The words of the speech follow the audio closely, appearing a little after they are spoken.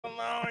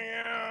below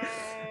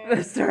you.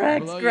 Mr.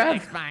 X, Below grab.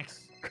 your Xbox.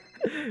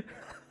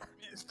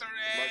 Mr.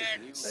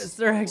 X.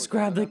 Mr. X,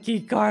 grab the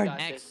key card.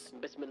 X.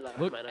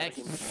 Look, X.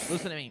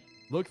 Listen to me.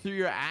 Look through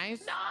your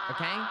eyes.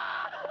 Okay.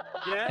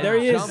 Yeah. There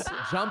he is.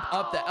 Jump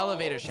up the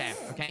elevator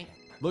shaft. Okay.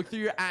 Look through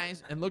your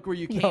eyes and look where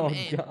you came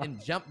in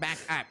and jump back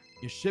up.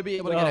 You should be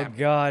able to get out. Oh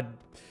God,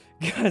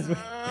 guys, we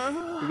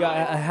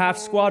got a half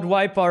squad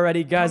wipe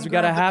already, guys. We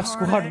got a half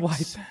squad wipe.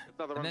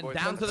 And then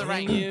down to the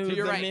right. To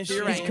your right. To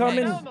your right. He's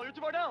coming.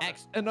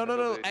 X.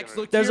 No. X.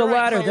 Look. There's to a your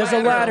right. ladder. There's a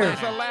ladder.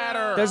 There's a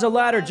ladder. There's a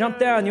ladder. Jump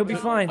down. You'll be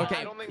fine.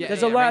 Okay.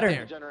 There's a ladder.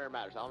 Right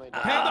Tell the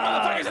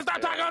motherfuckers to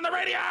stop talking on the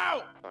radio.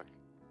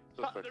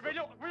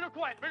 Radio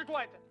quiet. Radio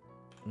quiet.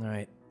 All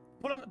right.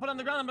 Put on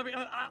the ground.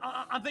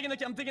 I'm thinking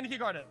the key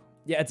card.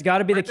 Yeah, it's got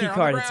to be the key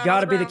card. It's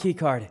got to be the key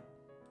card.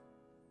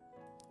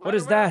 What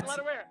is that?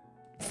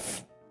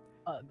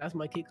 That's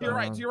my key card. To your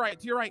right. To your right.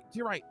 To your right. To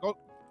your right. Go.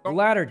 The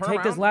ladder.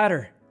 Take this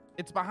ladder.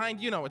 It's behind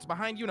Yuno. It's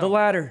behind Yuno. The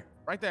ladder.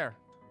 Right there.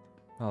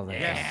 Oh, there.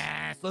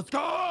 Yes. Let's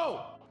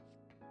go.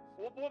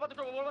 What about the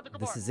car?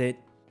 This is it.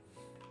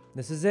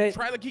 This is it.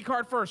 Try the key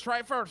card first. Try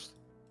it first.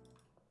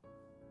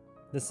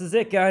 This is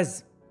it,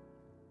 guys.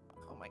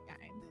 Oh my God.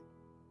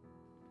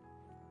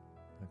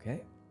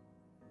 Okay.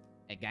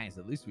 Hey guys,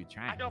 at least we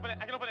tried. I can open it.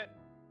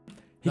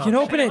 He can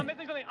open it. I'm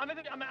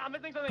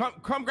missing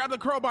something. Come grab the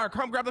crowbar.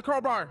 Come grab the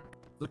crowbar.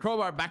 The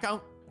crowbar back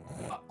out.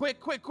 Quick.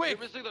 You're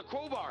missing the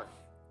crowbar.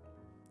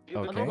 Okay.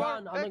 On the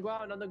ground.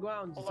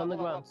 It's on the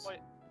ground.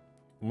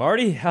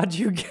 Marty, how'd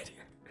you get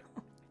here?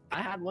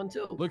 I had one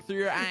too. Look through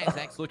your eyes,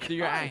 X. Look through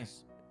your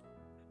eyes.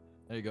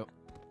 There you go.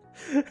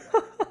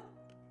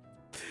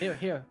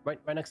 Here, right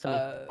next to me.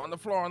 On the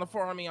floor, on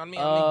me.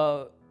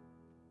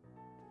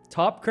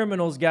 Top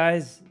criminals,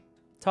 guys.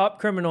 Top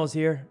criminals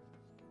here.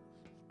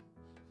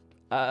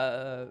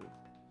 Yeah,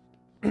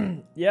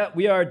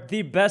 we are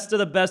the best of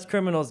the best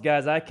criminals,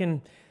 guys. I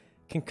can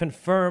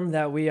confirm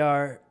that we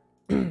are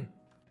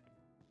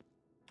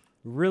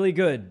really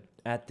good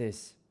at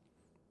this.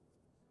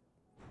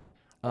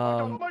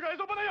 Oh my God,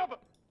 it's opening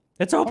up.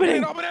 It's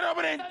opening. Open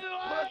it.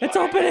 It's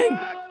opening.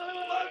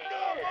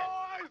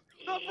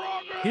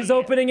 He's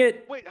opening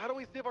it. Wait, how do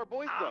we save our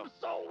boys though? I'm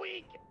so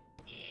weak.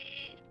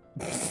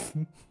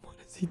 What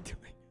is he doing?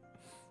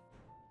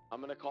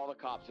 I'm gonna call the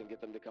cops and get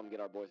them to come get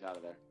our boys out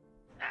of there.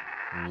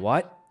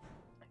 What?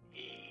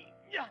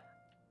 Yeah.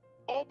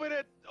 Open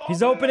it.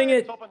 He's opening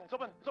it. It's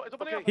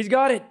opening up. He's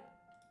got it.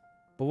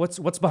 But what's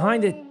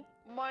behind it?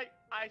 I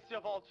see a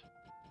vault.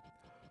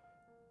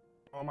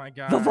 Oh my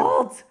God. The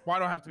vault. Why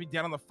do I have to be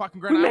dead on the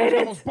fucking ground? We made the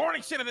it. most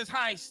boring shit of this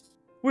heist.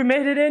 We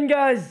made it in,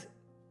 guys.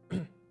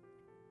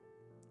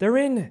 They're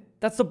in.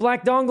 That's the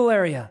black dongle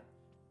area.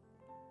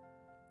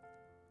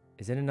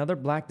 Is it another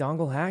black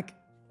dongle hack?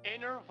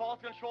 Inner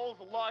vault controls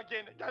log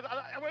in. Guys,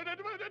 what did I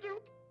do?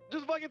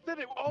 Just fucking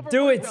send it.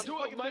 Do it.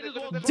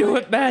 Do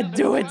it, man.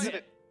 Do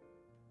it.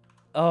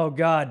 Oh,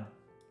 God.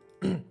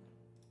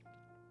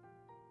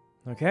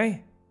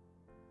 Okay.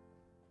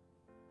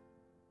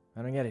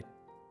 I don't get it.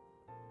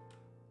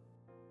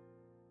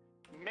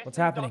 What's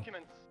happening?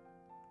 Documents.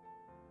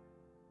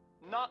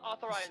 Not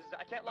authorized.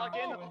 I can't log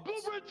in.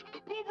 Blueprints.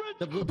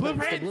 The blueprints.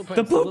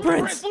 The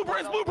blueprints.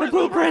 The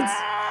blueprints.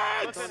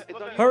 Listen.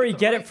 Hurry,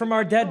 get it from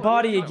our dead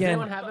body Does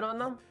anyone again. have it on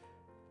them?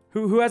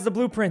 Who has the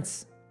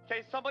blueprints?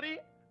 Okay, somebody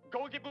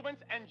go get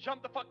blueprints and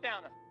jump the fuck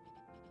down.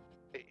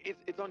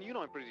 It's on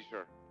Yuno, I'm pretty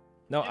sure.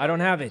 No, I don't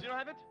have it. You don't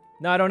have it?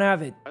 No, I don't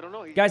have it. I don't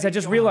know. Guys, I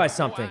just realized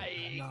something.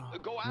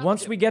 Go ask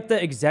Once him. we get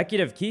the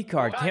executive key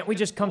card, can't we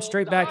just come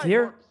straight back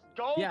here?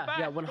 Go Yeah, back.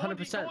 yeah, Don't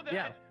 100%, go there.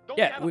 yeah. Don't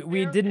Yeah, get we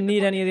upstairs didn't in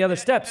need the any of the other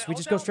fucking- steps. We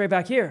just go straight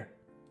back here.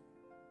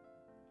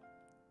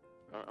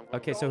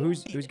 Okay, so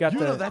who's got Yuno,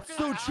 the... that's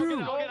so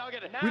true. I'll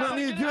get it. We don't Now,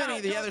 need to get do it any out,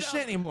 of the get other it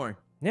shit out. anymore.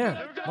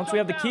 Yeah, Jump once we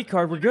have the down. key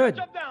card, we're Jump good.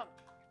 down.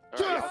 All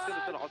right,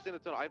 I'll send the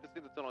tunnel. I have to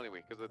send the tunnel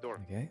anyway because of the door.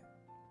 Okay.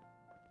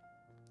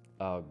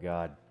 Oh,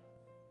 God.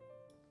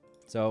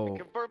 So...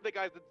 Confirm the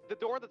guys. The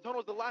door in the tunnel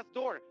is the last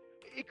door.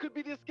 It could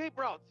be the escape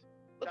route.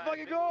 Let's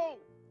fucking go.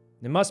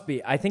 It must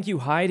be. I think you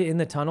hide in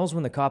the tunnels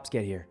when the cops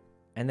get here.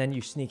 And then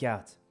you sneak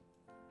out.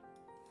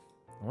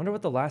 I wonder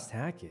what the last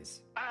hack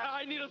is.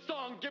 I need a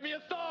song. Give me a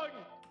song.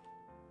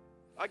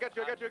 I got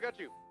you. Get the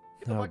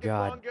Oh, fucking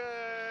God. song,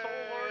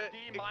 Solar D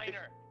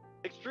minor.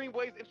 Extreme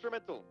Waves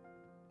instrumental.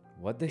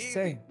 What'd they Easy.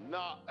 say?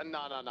 No.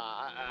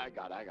 I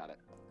got it.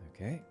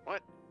 Okay.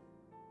 What?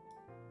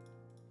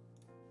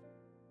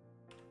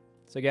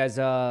 So, guys,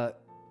 I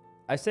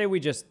say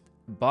we just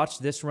botch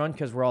this run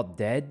because we're all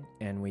dead.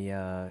 And we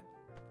So,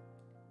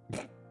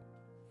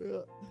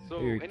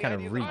 we any kind of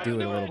ideas redo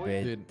on it a how to little do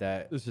bit.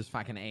 Dude, this is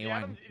fucking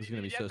A1. This is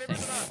gonna be so sick.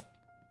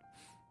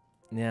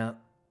 Yeah.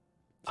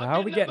 So how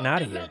are we getting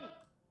out of here?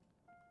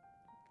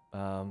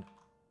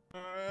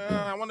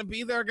 I want to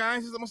be there, guys.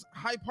 This is the most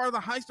high part of the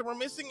heist, and we're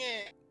missing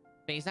it.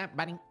 Face up,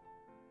 buddy.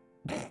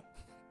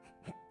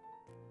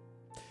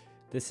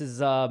 This is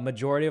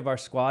majority of our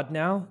squad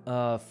now.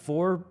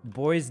 4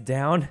 boys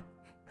down.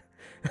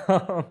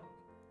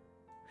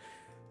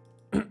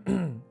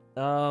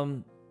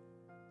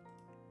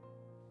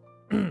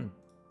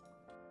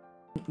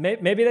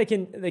 Maybe they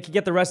can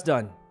get the rest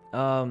done.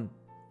 You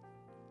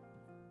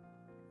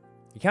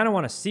kind of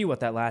want to see what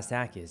that last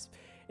hack is.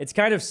 It's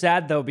kind of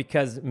sad though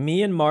because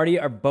me and Marty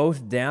are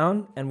both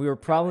down, and we were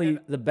probably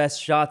the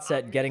best shots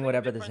at getting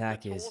whatever this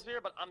hack is. Here,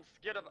 but I'm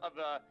scared of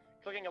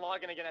clicking a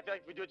login again. I feel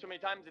like if we do it too many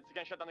times, it's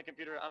gonna shut down the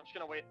computer. I'm just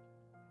gonna wait.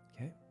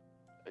 Okay.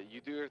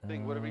 You do your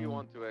thing, whatever you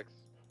want to, X.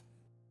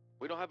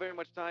 We don't have very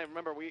much time.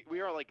 Remember, we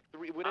are like I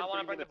want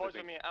to bring the boys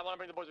with me. I want to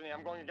bring the boys with me.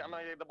 I'm gonna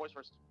get the boys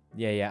first.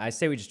 Yeah. I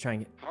say we just try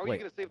and get. How are you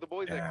gonna save the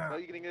boys? X? How are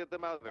you gonna get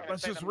them out of there?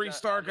 Let's just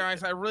restart,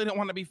 guys. I really don't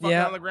want to be fucking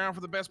on the ground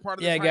for the best part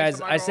of this. Yeah, guys.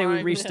 heist, I say we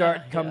lie.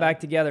 restart. Come back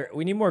together.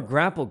 We need more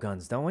grapple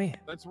guns, don't we?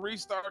 Let's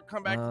restart.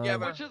 Come back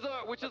together.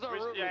 Which is our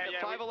room?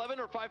 511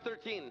 or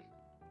 513?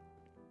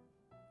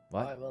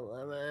 What?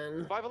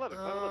 511. 511. 511.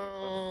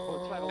 Oh,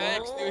 it's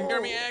 511. X, do you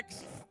hear me,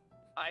 X?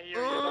 I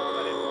hear you.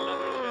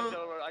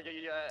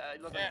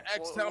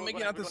 X, tell Mickey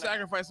not to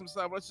sacrifice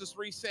himself. Let's just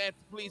reset,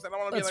 please. I don't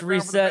want to be Let's on the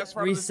ground for the best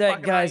part of this reset,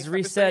 fucking guys. heist. I've been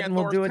Reset, staying and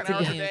we'll do it outdoors 10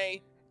 hours a together.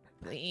 day.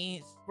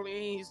 Please.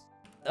 Please.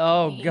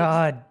 Oh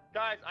God.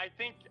 Guys, I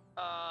think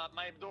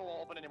my door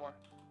won't open anymore.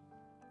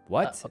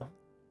 What?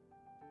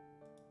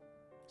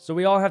 So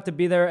we all have to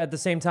be there at the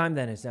same time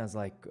then, it sounds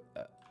like.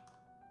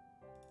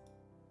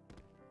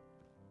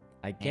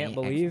 I can't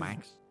believe.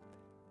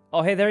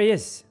 Oh, hey, there he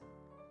is.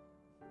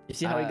 You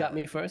see how he got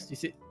me first? You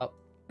see? Oh.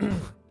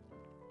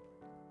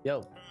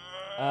 Yo.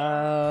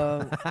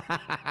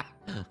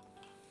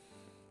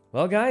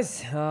 Well,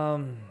 guys.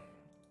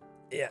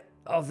 Yeah.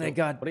 Oh, thank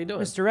God. What are you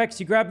doing? Mr. X,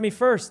 you grabbed me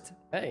first.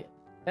 Hey.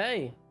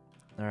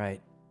 All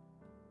right.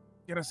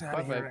 Get us out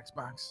of here,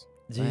 Xbox.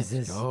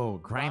 Jesus. Oh,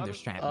 grinder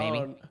strap,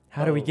 baby.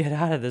 How do we get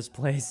out of this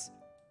place?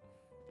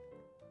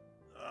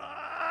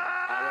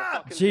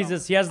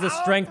 Jesus, he has the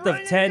strength of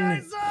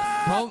 10.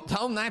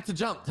 Tell him not to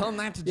jump. Tell him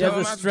not to He has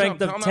jump. the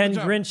strength of 10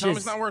 Tell him it's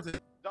Grinches. not worth it.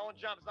 Don't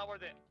jump. It's not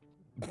worth it.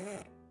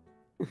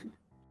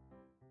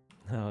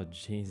 Oh,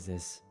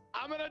 Jesus.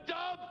 I'm gonna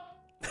jump.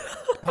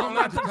 Tell him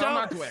not to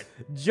jump.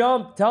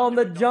 Jump. Tell him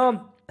to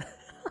jump.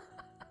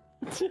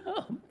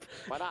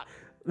 Why not?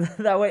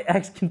 That way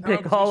X can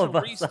pick all of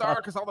us Restart up.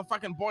 because all the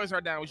fucking boys are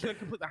down. We shouldn't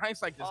complete the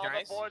heist like this, All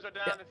guys. the boys are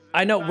down. This is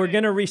I know, we're exciting.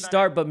 going to This is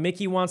restart, but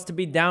Mickey wants to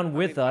be down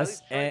with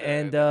us.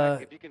 And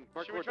if you can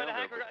Should we try to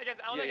hack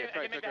against? I don't know if I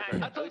can make the hack.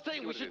 That's what I'm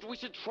saying. We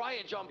should try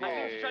and jump.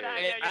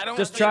 I don't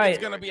Just think try it's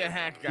it. going to be a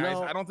hack, guys.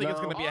 No, I don't think it's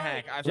going to be a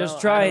hack.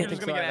 Just try We're it.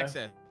 just going to get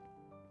access.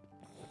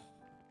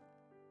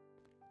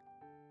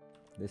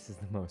 this is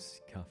the most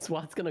scuffed.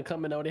 SWAT's gonna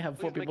come and already have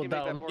 4 people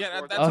down. Yeah,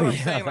 that's Oh, what I'm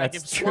yeah, saying. Like,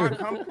 if that's SWAT true.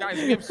 comes, guys,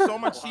 we have so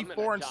much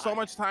C4 and so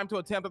much time to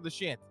attempt at the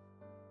shit.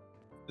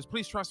 Just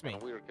please trust me.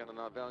 We were kind of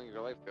not valuing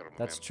your life there, my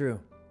That's man. true.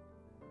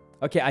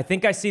 Okay, I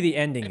think I see the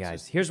ending, It's guys.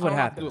 just- Here's I what don't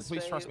have to do it. happens.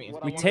 Please trust me.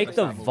 We take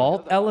the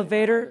vault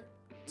elevator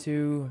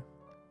to...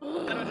 I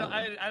don't know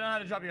how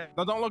to drop you guys.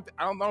 No, don't look.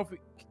 I don't know if we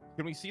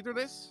can we see through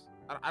this.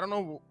 I don't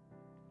know.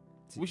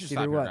 We should see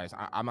stop through here, what? guys.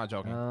 I'm not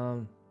joking.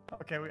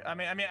 Okay,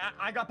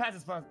 I got past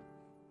this first.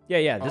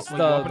 Yeah, this is when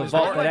you open the this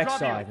vault door, that I X drop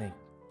saw, you. I think.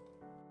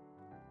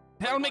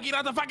 Tell Mickey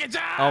not to fucking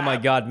jump. Oh my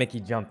God, Mickey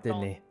jumped,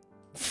 didn't he?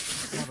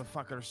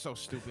 Motherfucker is so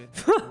stupid.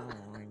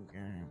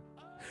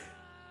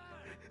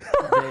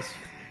 This.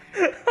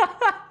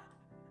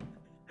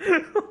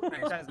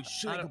 Guys, we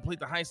shouldn't complete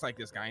the heist like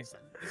this, guys.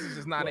 This is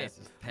just not it.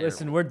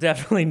 Listen, we're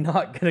definitely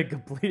not gonna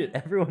complete it.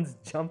 Everyone's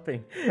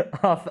jumping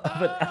off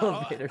of an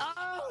elevator.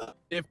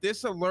 If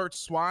this alerts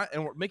SWAT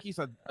and Mickey's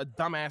a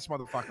dumbass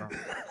motherfucker.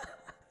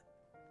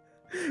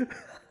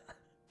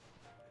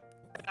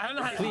 I don't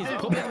know how to Please do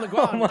put me on the Oh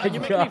ground. my You're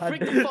making me God. freak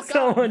the fuck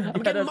Someone out. I'm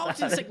get getting us out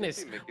motion of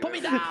sickness. Put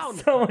me down.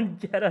 Someone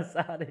get us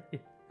out of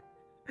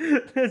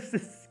here. This is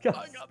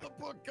disgusting. got the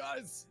book,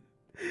 guys.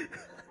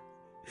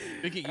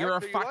 Mickey, you're a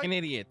After you fucking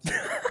idiot.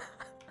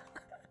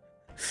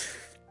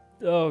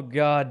 Oh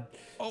God.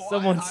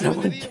 Someone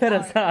get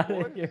us out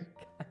of here.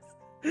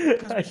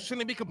 Because we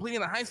shouldn't be completing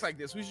the heist like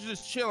this. We should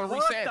just chill and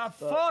What reset. the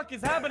fuck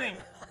is happening?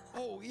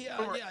 Oh,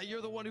 yeah,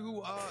 you're the one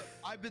who,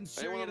 I've been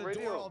staring at a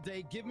door all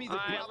day. Give me the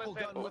grapple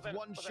gun with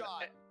one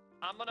shot.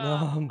 I'm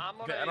gonna,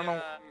 Okay, I don't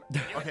know.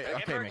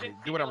 Okay, Mickey,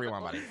 do whatever you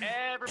want, buddy.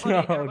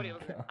 Everybody,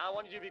 listen, I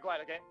want you to be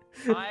quiet, okay?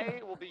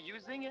 I will be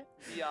using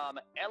the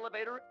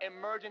elevator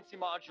emergency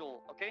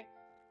module, okay?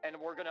 And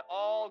we're gonna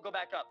all go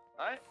back up,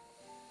 all right?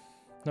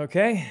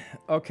 Okay.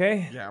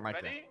 Yeah, I like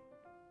that. Ready?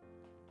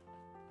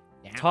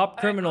 Top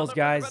criminals, I'm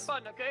gonna press guys. the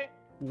red button, okay?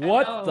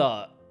 What And,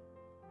 the?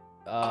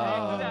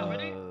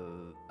 ready?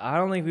 I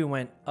don't think we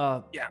went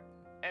up.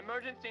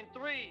 Emergency in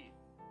 3,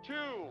 2,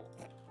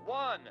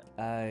 1.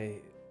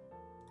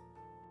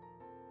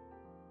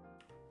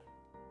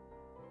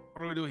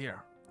 What do we do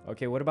here?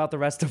 Okay, what about the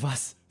rest of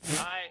us?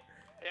 Yeah,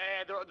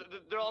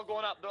 they're all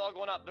going up. They're all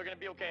going up. They're gonna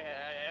be okay.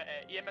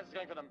 EMS is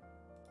going for them.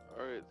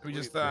 All right. We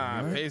just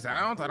Alright. phase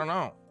out? I don't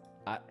know.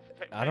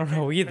 I don't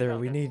know either.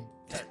 We need...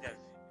 Yes.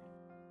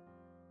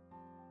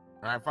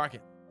 All right, fuck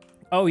it.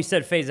 Oh, he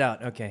said phase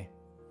out. Okay.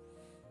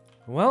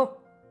 Well,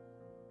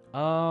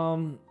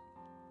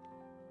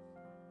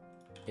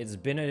 it's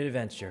been an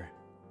adventure.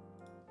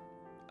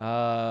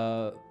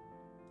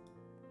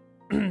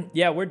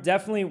 Yeah,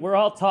 we're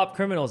all top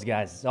criminals,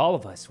 guys. All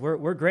of us.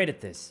 We're great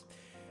at this.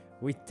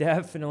 We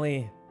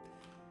definitely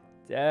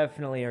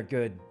are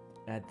good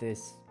at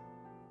this.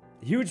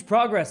 Huge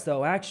progress,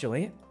 though,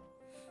 actually.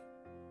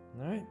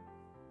 All right.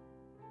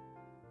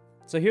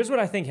 So here's what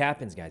I think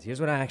happens, guys. Here's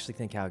what I actually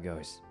think how it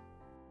goes.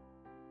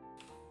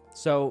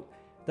 So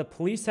the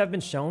police have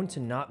been shown to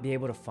not be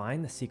able to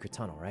find the secret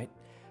tunnel, right?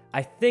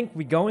 I think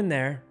we go in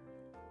there,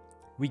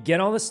 we get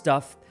all the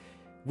stuff,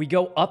 we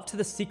go up to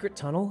the secret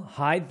tunnel,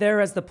 hide there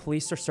as the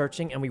police are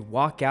searching, and we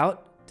walk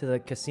out to the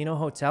casino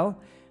hotel,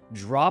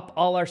 drop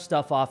all our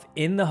stuff off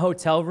in the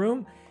hotel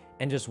room,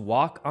 and just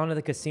walk onto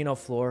the casino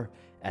floor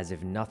as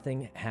if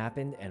nothing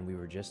happened and we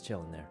were just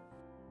chilling there.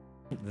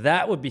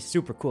 That would be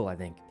super cool, I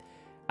think.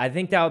 I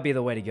think that would be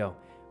the way to go.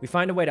 We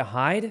find a way to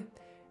hide,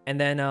 and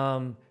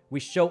then we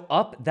show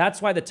up.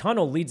 That's why the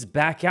tunnel leads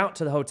back out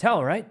to the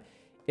hotel, right?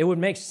 It would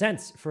make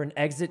sense for an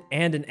exit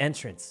and an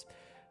entrance.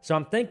 So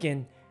I'm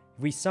thinking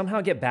we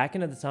somehow get back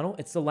into the tunnel.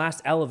 It's the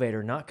last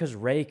elevator, not because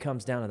Ray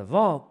comes down to the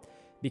vault,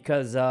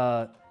 because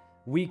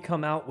we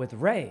come out with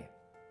Ray.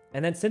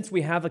 And then since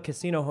we have a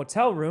casino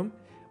hotel room,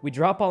 we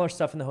drop all our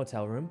stuff in the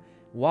hotel room,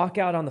 walk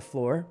out on the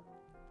floor.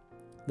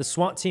 The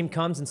SWAT team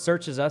comes and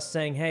searches us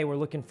saying, hey, we're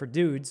looking for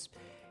dudes.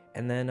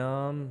 And then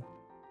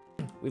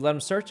we let them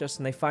search us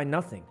and they find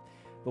nothing.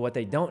 But what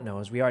they don't know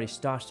is we already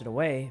stashed it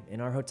away in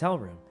our hotel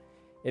room.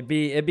 It'd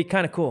be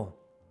kind of cool.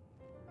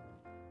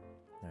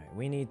 All right,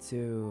 we need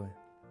to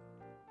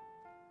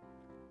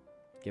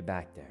get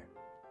back there.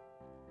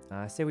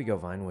 I say we go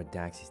Vinewood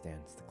Taxi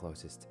Stand. It's the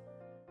closest.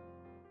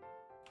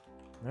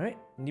 All right,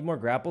 need more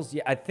grapples?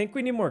 Yeah, I think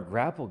we need more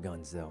grapple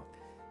guns, though.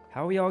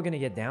 How are we all going to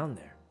get down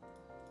there?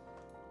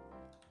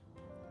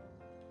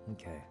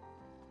 Okay.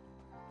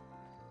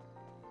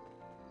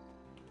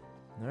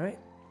 All right.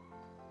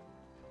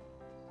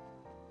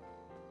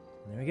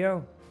 There we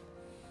go.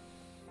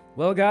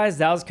 Well, guys,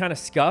 that was kind of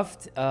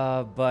scuffed,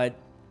 but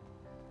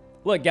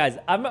look, guys,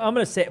 I'm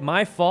gonna say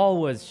my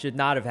fall should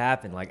not have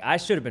happened. Like, I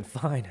should have been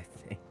fine, I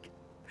think.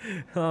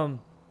 All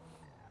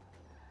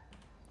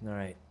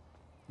right.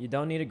 You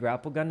don't need a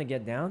grapple gun to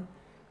get down?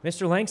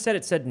 Mr. Lang said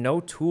it said no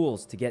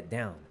tools to get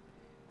down.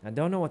 I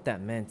don't know what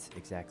that meant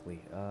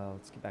exactly.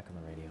 Let's get back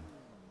on the radio.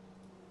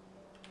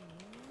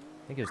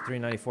 I think it was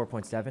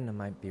 394.7. I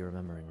might be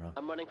remembering wrong.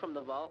 I'm running from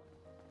the vault.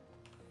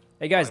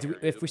 Hey guys,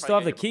 if we still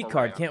have the key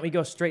card, can't we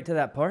go straight to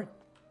that part?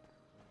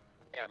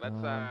 Yeah,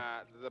 let's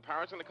the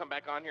power's gonna come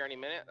back on here any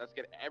minute. Let's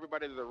get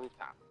everybody to the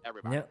rooftop.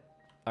 Everybody. Yeah.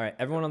 All right,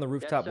 everyone on the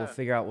rooftop will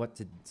figure out what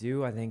to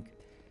do.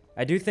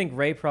 I do think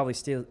Ray probably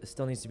still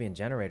needs to be in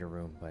generator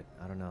room, but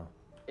I don't know.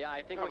 Yeah,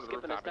 I think we're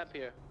skipping a step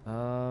here.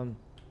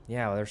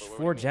 Yeah, well, there's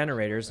 4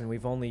 generators and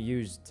we've only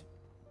used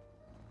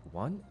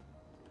 1.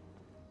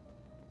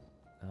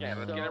 Yeah,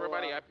 let's get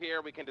everybody up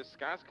here. We can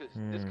discuss, because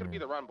this could be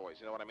the run, boys.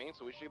 You know what I mean?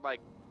 So we should,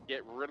 like,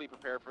 get really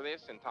prepared for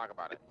this and talk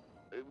about it.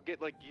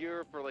 Get, like,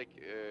 gear for, like,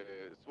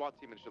 SWAT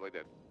team and shit like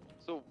that.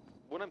 So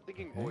what I'm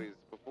thinking, boys,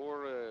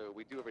 before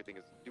we do everything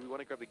is, do we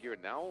want to grab the gear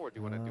now, or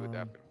do we want to do it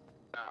after?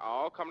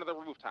 I'll come to the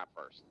rooftop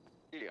first.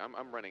 Yeah,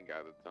 I'm running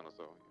out of the tunnel,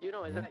 so... You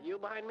know, is that you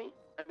behind me?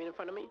 I mean, in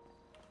front of me?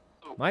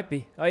 Might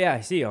be. Oh, yeah,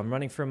 I see you. I'm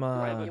running from, You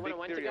want to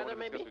run together,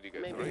 maybe?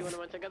 Maybe you want to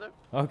run together?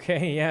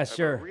 Okay, yeah,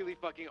 sure. I have a really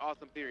fucking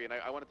awesome theory, and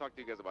I want to talk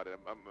to you guys about it.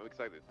 I'm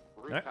excited.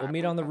 All right, we'll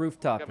meet on the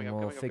rooftop, and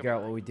we'll figure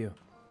out what we do.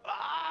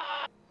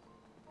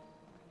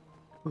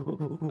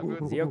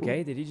 Is he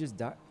okay? Did he just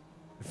die?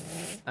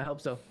 I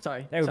hope so.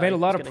 Sorry. Hey, we made a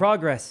lot of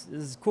progress.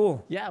 This is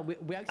cool. Yeah, we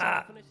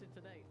actually finished it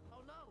today. Oh,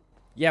 no.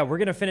 Yeah, we're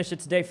going to finish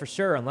it today for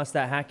sure, unless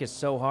that hack is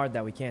so hard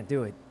that we can't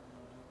do it.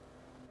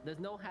 There's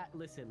no hack.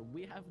 Listen,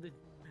 we have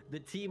the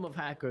team of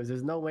hackers.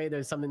 There's no way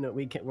there's something that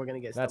we're going to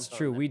get That's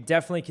true. We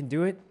definitely can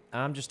do it.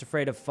 I'm just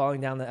afraid of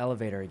falling down the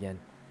elevator again.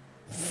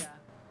 Yeah,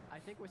 I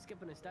think we're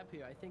skipping a step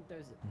here. I think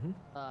there's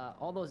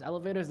all those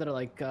elevators that are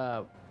like,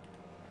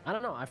 I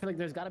don't know. I feel like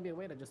there's got to be a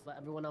way to just let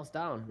everyone else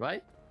down,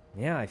 right?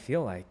 Yeah, I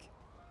feel like.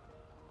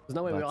 There's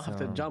no way we all have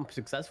to jump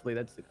successfully.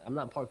 I'm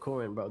not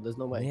parkouring, bro. There's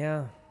no way.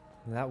 Yeah,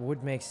 that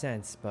would make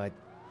sense, but...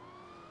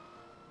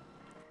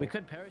 We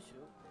could parachute.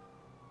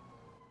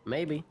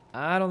 Maybe.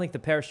 I don't think the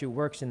parachute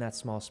works in that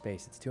small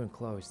space. It's too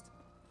enclosed.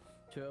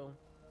 True.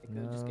 It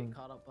could just get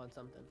caught up on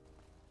something.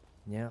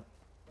 Yeah.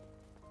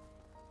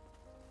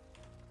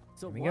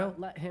 So what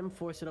let him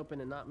force it open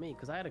and not me?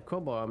 Because I had a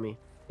crowbar on me.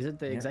 Is it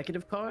the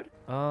executive card?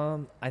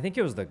 I think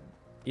it was the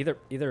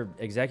either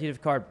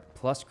executive card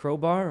plus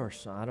crowbar or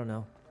I don't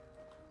know.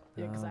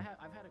 Yeah, because I've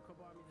had a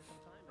crowbar on me for some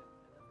time and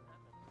nothing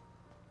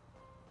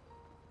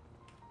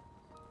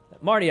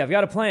happened. Marty, I've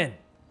got a plan.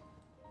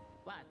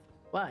 What?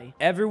 Why?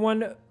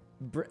 Everyone,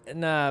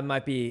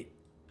 might be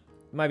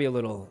a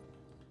little.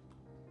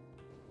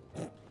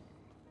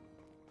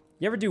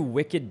 You ever do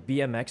wicked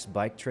BMX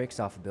bike tricks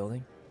off a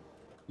building?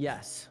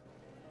 Yes.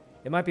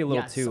 It might be a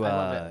little too. I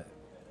love it.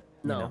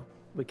 No, you know.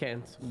 We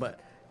can't. But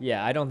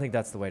yeah, I don't think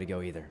that's the way to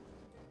go either.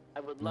 I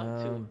would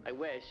love to. I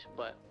wish,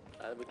 but.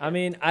 I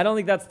mean, I don't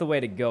think that's the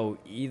way to go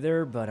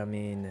either. But I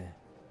mean,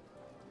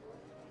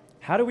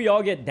 how do we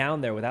all get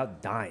down there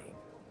without dying?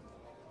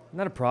 Isn't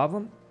that a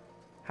problem?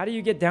 How do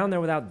you get down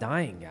there without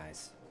dying,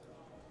 guys?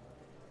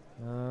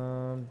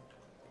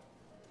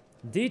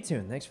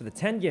 D-Tune, thanks for the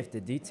 10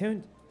 gifted.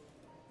 D-Tuned.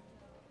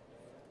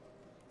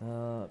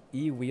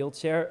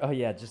 E-wheelchair. Oh,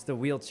 yeah, just the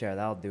wheelchair.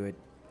 That'll do it.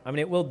 I mean,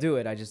 it will do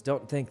it. I just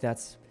don't think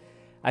that's...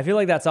 I feel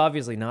like that's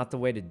obviously not the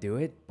way to do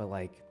it, but,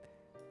 like...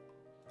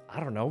 I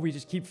don't know. We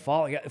just keep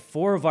falling.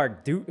 Four of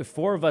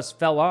us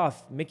fell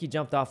off. Mickey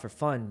jumped off for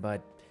fun,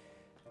 but...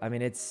 I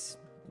mean, it's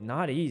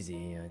not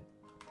easy.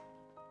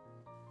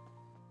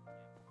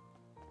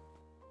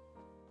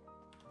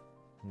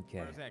 Okay.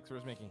 Where's X?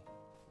 Where's Mickey?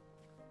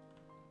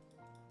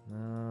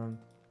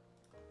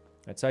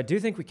 Right, so I do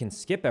think we can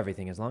skip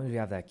everything as long as we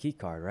have that key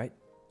card, right?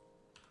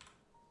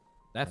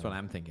 That's what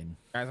I'm thinking.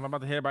 Guys, I'm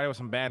about to hit everybody with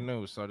some bad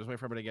news, so just wait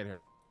for everybody to get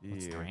here.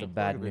 Yeah. The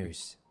bad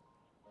news.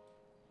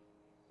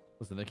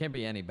 Listen, there can't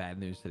be any bad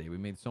news today. We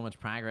made so much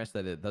progress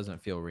that it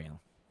doesn't feel real.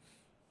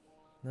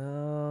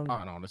 Oh,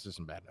 no, this is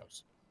some bad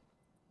news.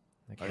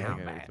 Okay. How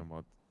bad?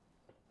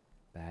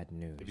 Bad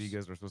news. Maybe you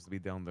guys were supposed to be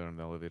down there in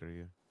the elevator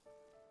here.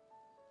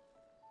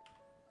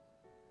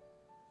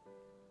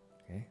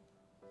 Okay.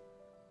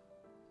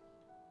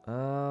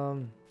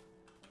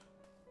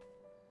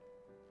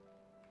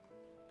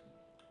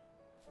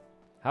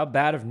 How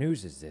bad of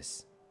news is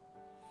this?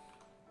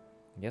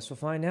 I guess we'll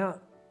find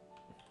out.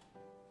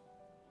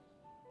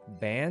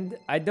 Banned?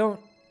 I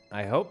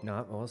hope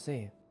not, but we'll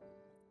see.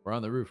 We're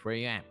on the roof. Where are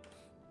you at?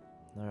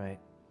 All right.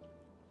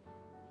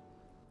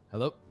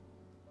 Hello?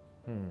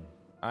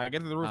 Get to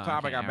the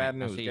rooftop. I got bad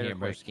news. Get here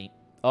quick.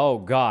 Oh,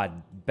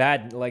 God.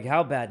 Bad, like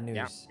how bad news?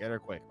 Yeah, get her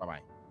quick.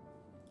 Bye-bye.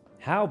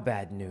 How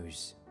bad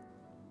news?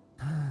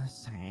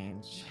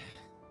 Sage.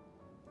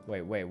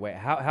 Wait.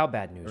 How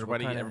bad news?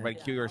 Everybody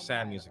cue your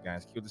sad music,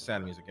 guys. Cue the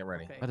sad music. Get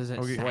ready. What is it?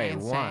 Okay. Wait,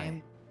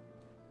 why?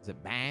 Is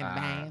it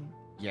bad?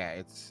 Yeah,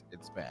 it's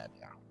bad.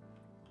 Yeah.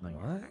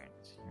 What?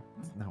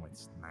 No,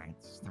 it's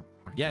not.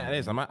 Yeah, it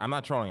is. I'm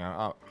not trolling.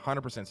 I'm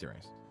 100%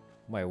 serious.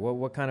 Wait,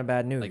 what kind of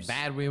bad news? Like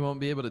bad, we won't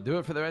be able to do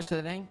it for the rest of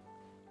the day?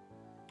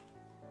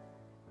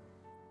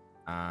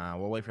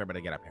 We'll wait for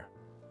everybody to get up here.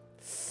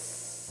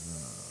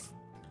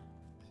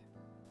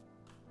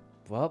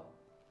 Well,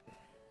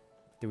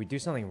 did we do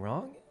something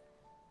wrong?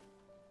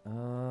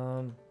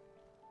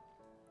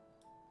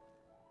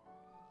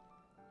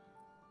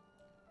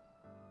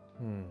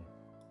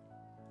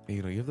 Hey,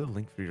 you have the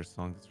link for your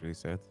song that's really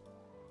sad.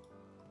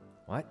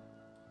 What?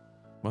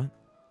 What?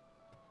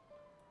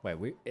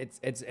 Wait,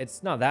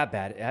 it's not that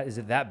bad. Is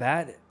it that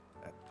bad?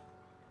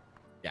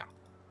 Yeah.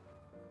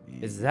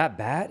 Is that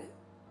bad?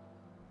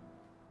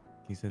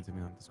 He sent it to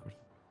me on Discord.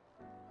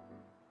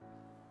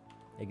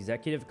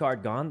 Executive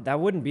card gone? That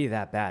wouldn't be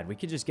that bad. We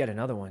could just get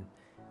another one.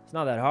 It's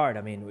not that hard.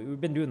 I mean,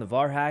 we've been doing the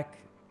VAR hack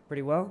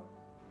pretty well.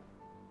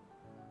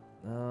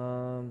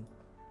 The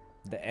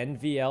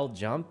NVL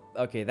jump.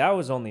 Okay, that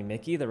was only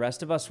Mickey. The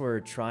rest of us were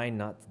trying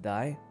not to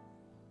die.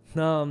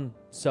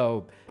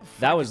 So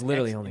that was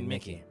literally only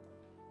Mickey.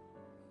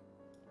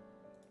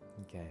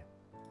 Okay.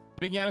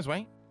 Big on his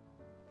way.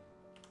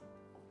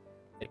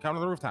 Hey, come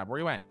to the rooftop. Where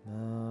you at?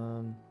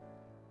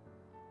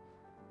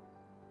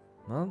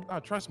 Well, oh,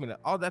 trust me.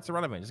 All that's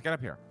irrelevant. Just get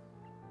up here.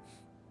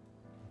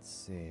 Let's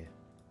see.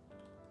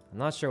 I'm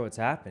not sure what's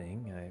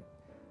happening.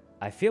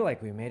 I feel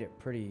like we made it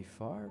pretty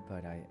far,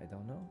 but I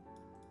don't know.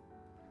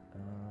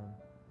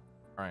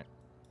 All right.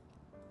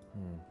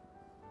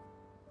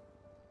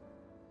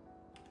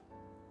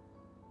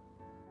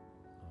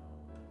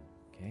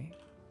 Okay.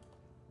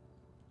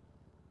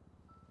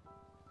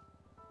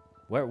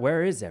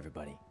 Where is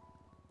everybody?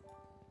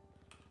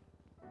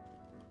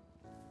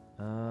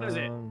 What is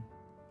it?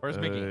 Where's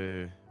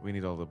Mickey? We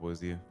need all the boys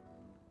here.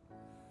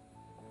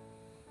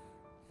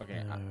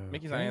 Okay,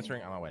 Mickey's not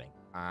answering. I'm not waiting.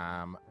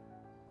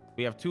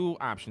 We have two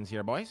options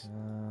here, boys.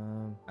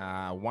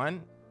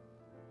 One,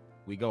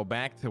 we go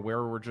back to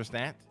where we were just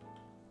at.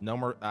 No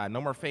more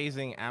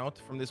phasing out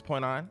from this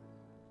point on.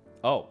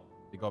 Oh.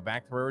 We go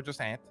back to where we were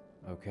just at.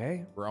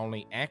 Okay. We're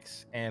only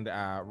X and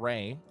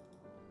Ray.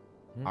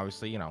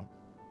 Obviously, you know.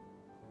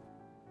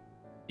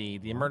 The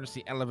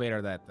emergency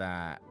elevator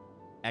that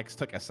X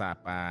took us up,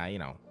 you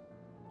know,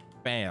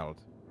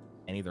 failed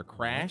and either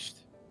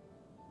crashed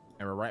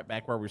and we're right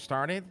back where we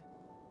started,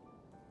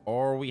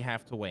 or we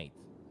have to wait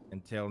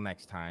until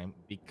next time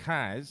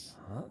because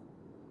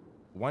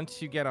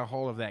once you get a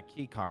hold of that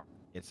key card,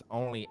 it's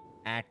only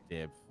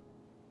active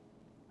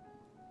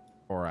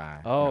for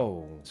you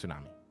know,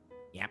 tsunami.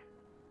 Yep.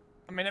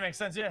 I mean, that makes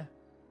sense, yeah.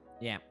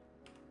 Yeah.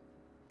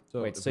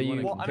 So wait, so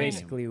you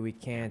basically we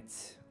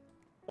can't.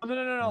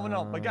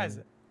 No. But guys,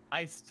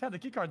 I have the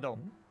key card though.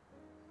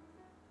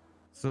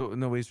 So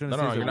no, he's trying to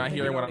say. No, you're not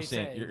hearing what I'm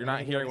saying. You're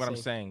not hearing what I'm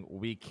saying.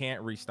 We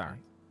can't restart.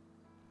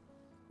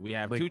 We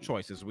have two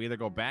choices. We either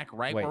go back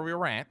where we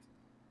were at,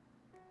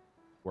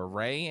 where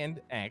Ray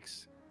and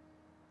X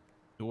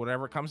do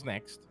whatever comes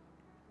next.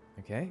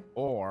 Okay.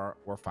 Or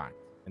we're fine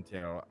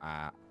until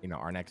you know,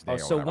 our next day. Oh,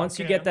 so once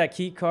you get that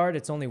key card,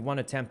 it's only one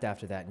attempt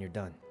after that, and you're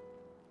done.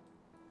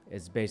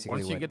 It's basically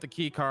once you get the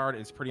key card,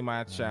 it's pretty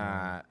much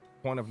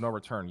point of no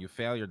return. You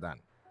fail, you're done.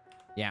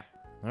 Yeah.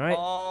 All right.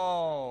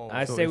 Oh.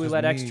 I So say it's we just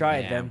let X me- try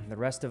it Yeah. then. The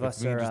rest of It's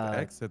us me are. and just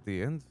X at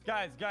the end.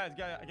 Guys. I'll tell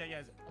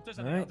you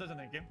something. Alright. I'll tell you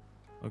something. Okay.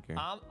 Okay.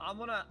 I'm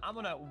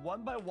gonna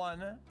one by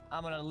one.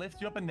 I'm gonna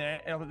lift you up in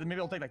there. Maybe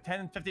it'll take like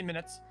 10, 15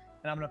 minutes,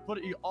 and I'm gonna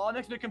put you all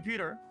next to the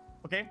computer.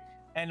 Okay.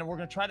 And we're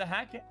gonna try to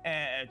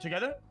hack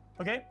together.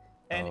 Okay.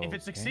 And if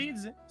it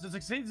succeeds,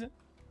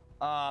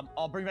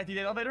 I'll bring back the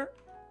elevator,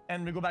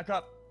 and we go back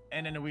up,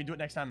 and then we do it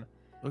next time.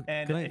 Look,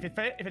 And can I-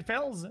 if it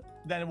fails,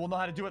 then we'll know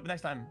how to do it the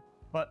next time.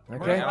 But Okay.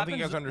 whatever I don't think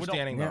you happens, guys are we don't-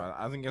 understanding Yeah. though.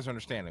 I think you guys are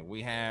understanding.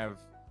 We have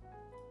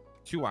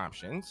two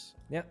options.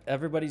 Yeah,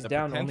 everybody's The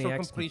down. Only potential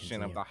X can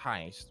completion of continue. the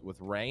heist with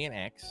Ray and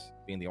X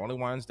being the only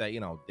ones that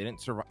didn't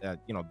survive.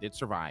 Did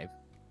survive,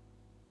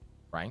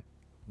 right?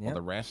 Yeah. While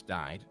the rest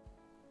died.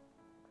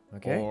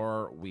 Okay.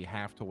 Or we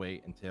have to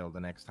wait until the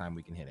next time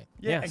we can hit it.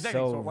 Yeah,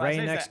 so what I Ray say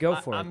and is X that go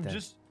for it I'm then.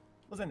 just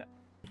listen.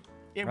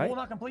 It Right? will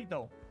not complete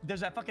though. There's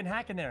that fucking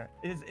hack in there.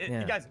 You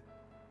guys.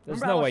 There's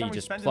remember no how way much you time we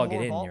just spent plug the it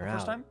whole in. vault You're the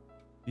first out. time?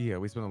 Yeah,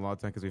 we spent a lot of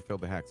time because we failed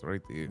the hacks, right?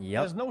 Yep.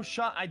 There's no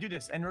shot I do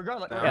this, and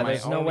regardless. Yeah, my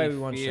there's no way only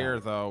we won't fear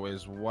shot. though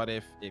is what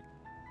if it,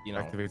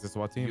 Activates the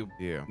SWAT team.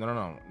 Yeah.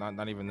 No,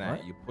 not even that.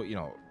 What? You put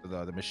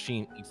the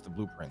machine eats the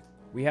blueprint.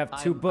 We have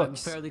 2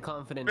 books. I'm fairly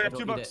confident We have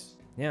it'll 2 eat books.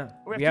 Yeah,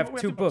 We have we have two- we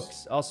have 2 two books.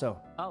 books also. it.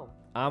 Oh.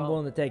 I'm Oh.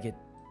 willing to take it.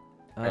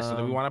 Alright, so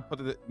do we want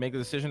to make the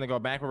decision to go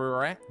back where we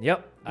were at?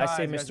 Yep, I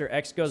say Guys, Mr.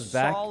 X goes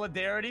back.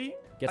 Solidarity.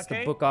 Gets the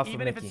okay? book off of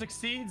Even if it Mickey.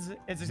 succeeds,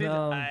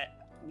 No.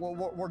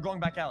 we're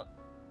going back out.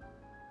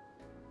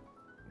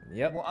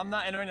 Yep. Well, I'm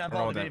not entering that I don't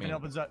know vault what if that it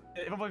opens up.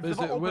 If the vault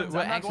Listen, opens,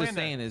 what I'm not X going is in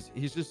there. saying is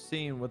he's just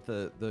seeing what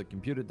the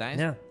computer dies.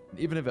 Yeah.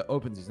 Even if it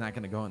opens, he's not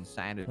going to go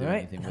inside or do All right.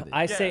 anything with it.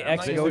 I say Yeah,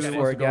 X I'm not goes gonna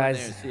for He it, wants to go in there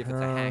guys. and see if it's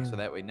a hack, so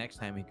that way next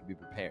time he can be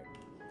prepared.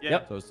 Yeah.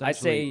 Yep. So I essentially,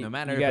 say no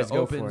matter you if guys it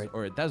go for opens it.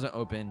 or it doesn't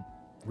open,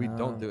 we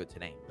don't do it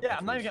today. Yeah,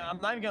 I'm not even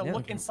gonna Yeah.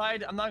 look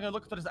inside. I'm not gonna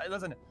look to the side.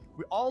 Listen,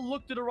 we all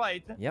look to the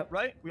right. Yep.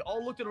 Right? We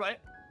all look to the right,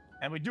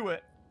 and we do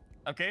it.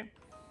 Okay.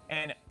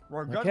 And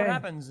regardless Okay. what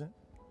happens,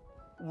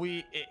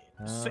 if it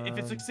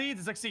Um,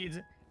 succeeds, it succeeds,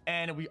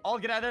 and we all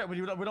get out of there.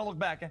 We don't look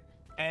back.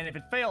 And if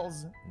it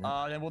fails,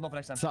 then we'll know for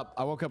next time. What's up?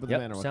 I woke up with Yep,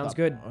 the manor. What's sounds up?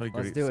 good. I agree.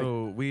 Let's do it.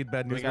 So we had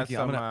bad We news, got Mickey.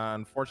 some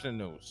unfortunate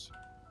news.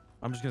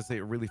 I'm just gonna say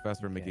it really fast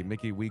for Mickey. Okay.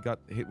 Mickey, we got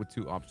hit with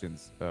 2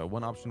 options.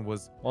 One option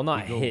was Well,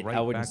 not we go hit. right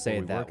I wouldn't back say where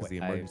it we were that 'cause way.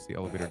 The emergency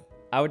elevator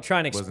I would try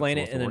and wasn't explain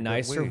it supposed to in a work that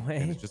nicer and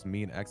way. it's just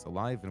me and X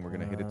alive, and we're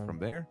gonna hit it from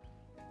there,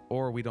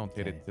 or we don't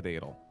hit okay. it today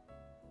at all.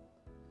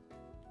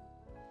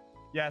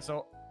 Yeah.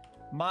 So,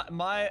 from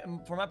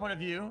my point of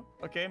view,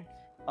 okay,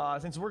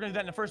 since we're gonna do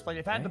that in the first place,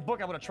 if I had the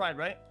book, I would have tried,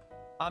 right?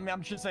 I mean,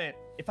 I should say,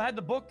 if I had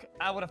the book,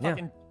 I would have Yeah.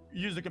 fucking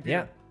used the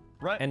computer.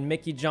 Right? And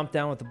Mickey jumped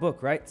down with the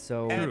book, right?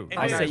 So True.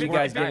 I say you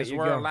guys give it. You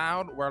we're go.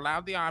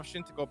 allowed the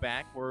option to go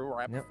back where we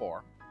were at Yep.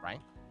 before, right?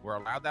 We're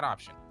allowed that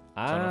option.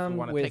 So if I'm we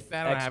want to with take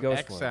that or X have goes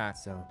X for it.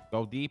 So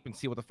go deep and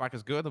see what the fuck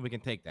is good, then we can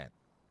take that.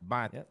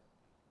 But Yep.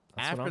 That's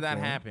what after I'm that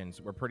feeling.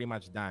 happens, we're pretty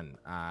much done.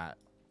 Fair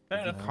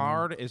The enough.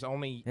 card is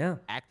only Yeah.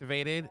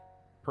 activated.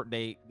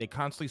 They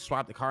constantly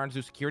swap the cards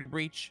to security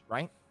breach,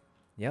 right?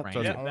 Yep. Right. So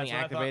it's Yeah, only that's what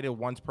I thought. activated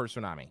once per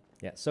tsunami.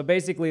 Yeah. So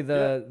basically,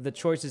 the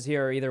choices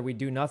here are either we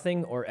do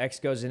nothing or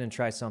X goes in and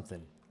tries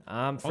something.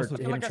 I'm for Also,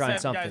 him Like I trying said,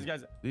 something.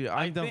 guys, Yeah,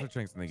 I I'm down think- for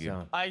trying something.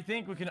 So, I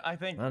think we can. I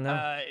think I don't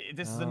know.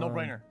 this is a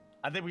no-brainer.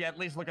 I think we at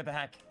least look at the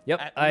hack. yep,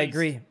 At I least.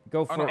 agree.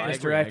 Go for Oh, no, it, I Mr.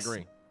 agree, X. I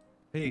agree.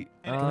 Hey,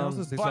 And- can I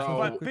also say But, something?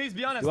 but real quick? please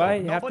be honest. Do I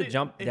though, have to nobody-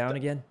 jump if down the-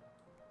 again?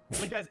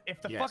 Because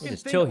if the Yes. fucking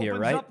Just thing chill opens here,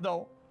 right? up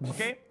though,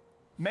 okay,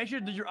 make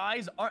sure that your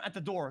eyes aren't at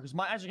the door because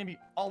my eyes are gonna be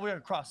all the way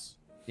across.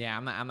 Yeah,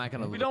 I'm not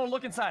going to We look. don't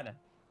look inside. You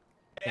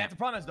Yeah. have to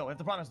promise though. You have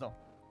to promise though.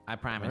 I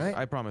promise. All right.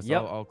 I promise.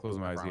 Yep. I'll close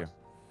my eyes. Yeah. promise.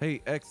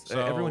 Hey, X,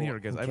 So- everyone here,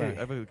 guys. Okay. I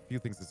have a few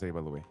things to say,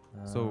 by the way.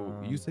 So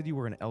you said you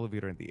were in an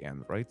elevator at the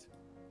end, right?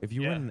 If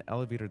you were Yeah. in an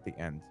elevator at the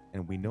end,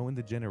 and we know in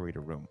the generator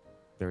room,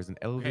 there's an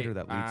elevator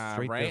that leads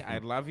straight Ray, there. I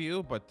love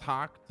you, but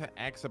talk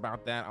to X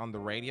about that on the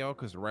radio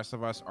because the rest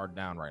of us are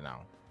down right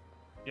now.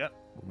 Yep.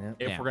 Yep.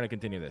 If Yeah. we're gonna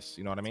continue this,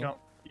 you know what I mean? Go.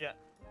 Yeah.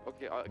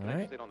 Okay, can I Alright.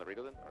 just say it on the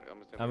radio then? I'm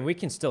just I gonna mean, we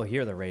can still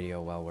hear the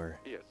radio while we're.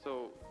 Yeah,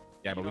 so.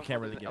 Yeah, you but we know can't how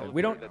really there's get an it.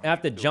 We don't elevator that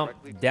have to leads jump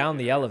directly to down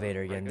the generator room,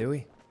 elevator again, right, do we?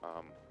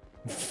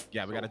 guys?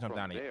 Yeah, we gotta So jump from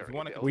down here. If there, you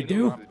want to the We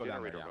continue, do? we'll have to go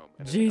down right generator now. room,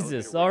 and then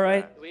Jesus, elevator all way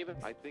right. back. Do we even,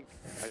 I think do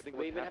we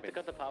what even have to happened.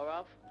 cut the power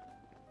off?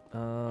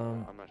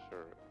 I'm not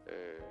sure,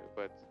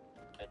 but.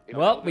 in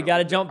Well, all we the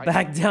gotta room, jump I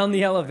back think down the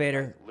that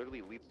elevator.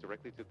 Literally leads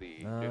directly to the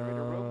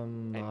generator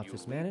room, and you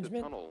Office leave management?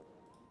 the tunnel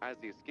as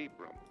the escape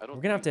room. I don't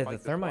We're gonna have think to you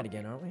hit the fight thermite SWAT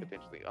again, team, aren't we?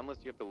 Potentially, unless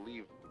you have to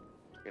leave,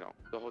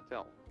 the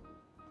hotel.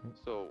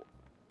 So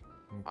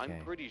Okay.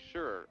 I'm pretty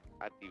sure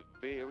at the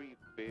very,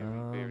 very,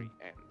 Um, very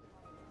end,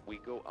 we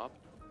go up.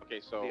 Okay,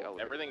 The so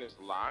elevator. everything is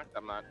locked.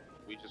 I'm not.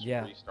 We just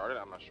Yeah. restarted.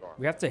 I'm not sure.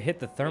 We have to hit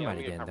the thermite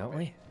we get again, don't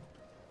we?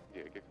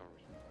 Yeah, get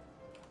confirmation.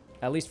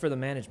 At least for the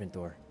management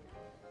door.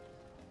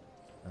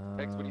 X, what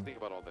do you Um, think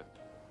about all this?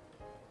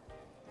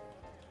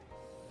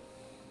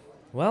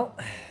 Well,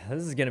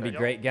 this is gonna be Yo.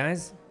 great,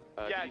 guys.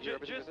 Yeah, Did you hear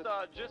everything I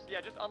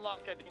said? just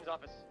unlock Dean's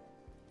office.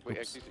 Wait,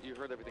 Oops. X, you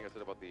heard everything I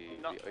said about the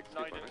No, escape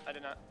no, room, right? I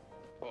did not.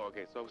 Oh,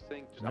 okay. So I was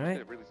saying, just All I'm right.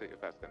 just gonna really say it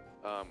fast then.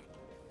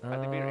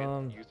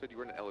 You said you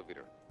were in an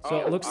elevator. So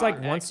it looks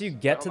like once X, you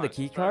get to hold the on,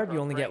 key sorry, card, sorry,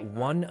 you only get Ray,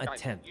 one guys,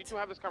 attempt. You two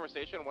have this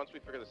conversation once we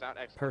figure this out.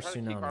 X, Per I'm trying to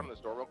key card tsunami. on this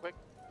door real quick.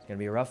 It's gonna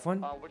be a rough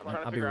one. I'm trying to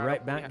I'll be figure out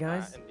right if back, we,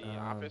 guys. in the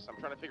office, I'm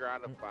trying to figure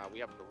out if we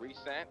have to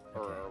reset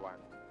or what.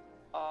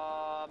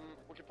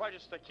 We could probably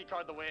just key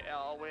card the way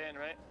in,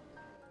 right?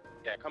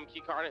 Yeah, come key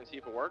card it and see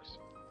if it works.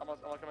 I'm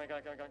coming.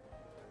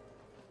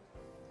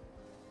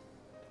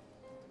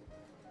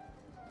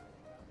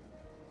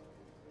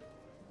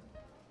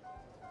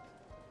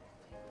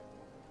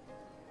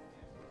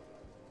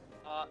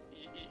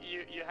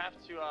 You have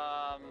to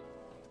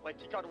like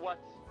key card what?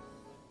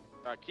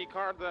 Key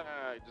card the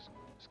just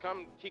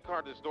come key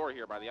card this door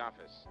here by the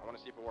office. I want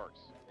to see if it works.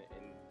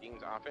 In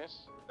Dean's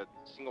office, the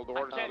single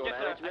door. I can't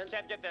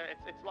get there.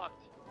 It's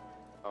locked.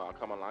 Oh, I'll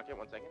come unlock it.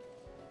 1 second.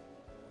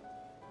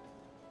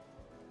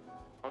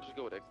 I'll just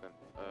go with X then.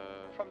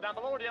 From down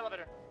below or the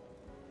elevator?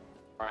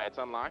 All right, it's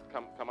unlocked.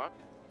 Come up.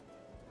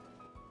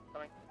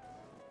 Coming.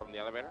 From the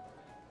elevator.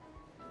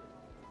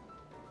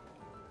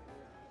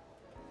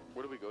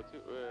 Where do we go to?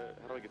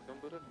 How do I get them,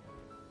 Buddha?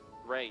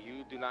 Ray,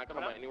 you do not come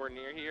anywhere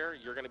near here.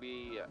 You're gonna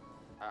be.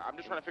 I'm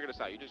just trying to figure this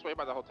out. You just wait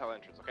by the hotel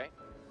entrance, okay?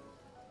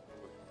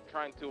 We're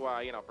trying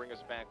to, you know, bring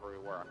us back where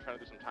we were. I'm trying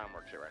to do some time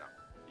work shit right now.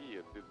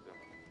 Yeah, dude.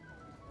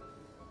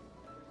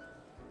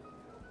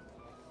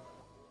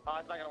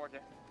 It's not gonna work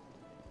here.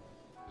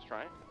 Just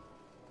try it.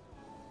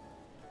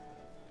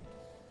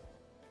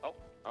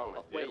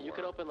 Oh, wait, you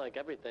can open like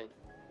everything.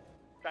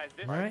 Guys,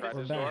 this Alright,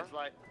 is we're back.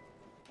 like.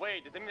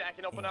 Wait, does that mean I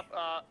can open up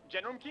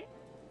gen room key?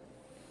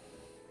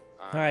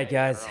 Alright,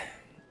 guys.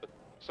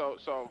 So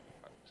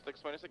just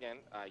explain this again.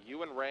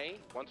 You and Ray,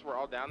 once we're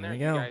all down there, There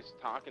you we go. guys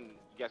talk and you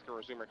guys can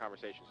resume your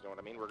conversations. You know what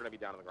I mean? We're gonna be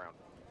down on the ground.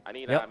 I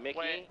need Yep. Mickey,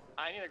 Wait,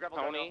 I need a grapple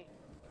Tony,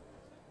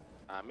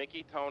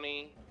 Mickey,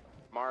 Tony,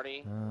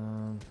 Marty.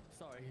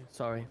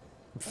 Sorry.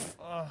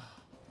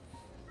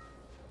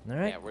 All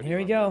right, Yeah, where do here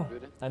you we want go. to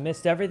do it? I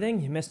missed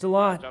everything. You missed a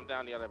lot. Jump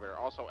down the elevator.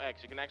 Also,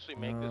 X, you can actually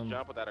make this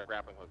jump without a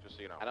grappling hook, just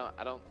so you know.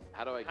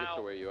 How do I get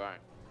to where you are?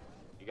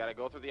 You gotta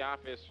go through the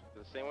office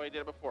the same way you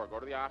did it before. Go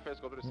to the office,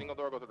 go through the single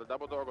door, go through the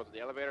double door, go to the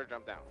elevator,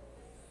 jump down.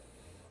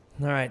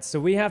 All right, so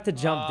we have to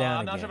jump down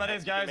I'm not sure again. about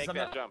this, guys. Make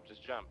that jump.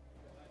 Just jump.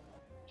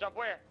 Jump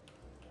where?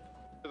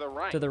 To the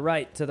right. To the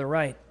right, to the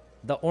right.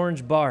 The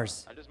orange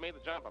bars. I just made the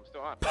jump. I'm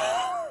still up.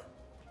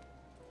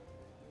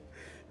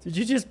 Did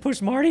you just push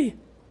Marty?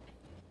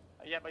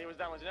 Yeah, but he was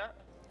down, was he not?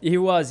 He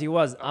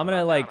was. I'm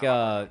gonna like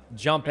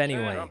jump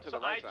anyway. Jump to the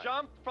So right I side.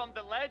 jump from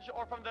the ledge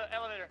or from the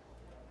elevator?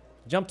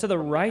 Jump to the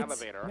right,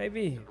 Elevator,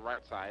 maybe. to the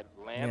right side.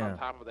 Land Yeah. on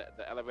top of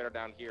the elevator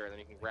down here, and then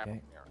you can grab Okay.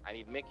 it from here. I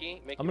need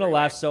Mickey. I'm gonna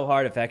laugh so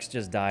hard if X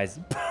just dies.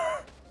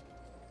 I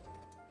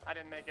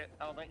didn't make it.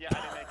 I don't think. Yeah,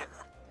 I didn't make it.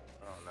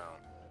 Oh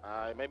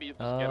no. Maybe you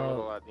just get a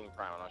little Dean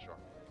Prime. I'm not sure.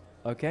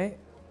 Okay.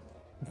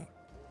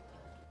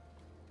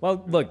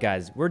 Well, look,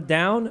 guys, we're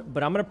down,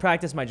 but I'm gonna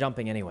practice my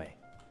jumping anyway.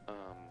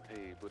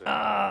 Hey, Buddha.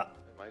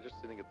 Am I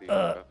just sitting at the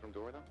bathroom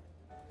door now?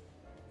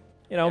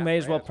 You know, Yeah, may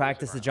as well right, that's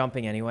practice what the you're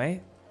jumping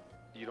anyway.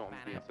 You don't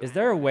be Is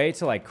there a way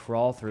to like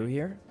crawl through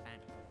here?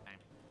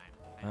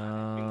 You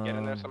can get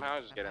in there somehow.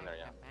 Just get in there,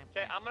 yeah.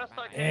 Okay, I'm gonna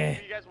start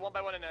getting you guys one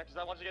by one in there because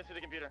I want you to get to the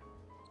computer.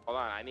 Hold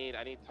on. I need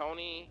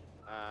Tony,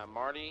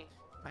 Marty,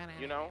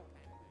 Yuno.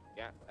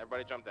 Yeah,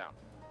 everybody jump down.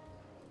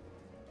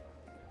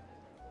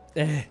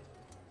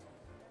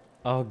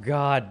 Oh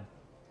God.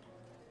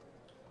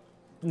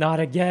 Not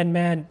again,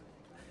 man.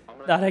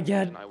 Not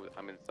again.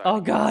 I'm inside.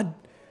 Oh God.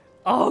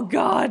 Oh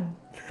God.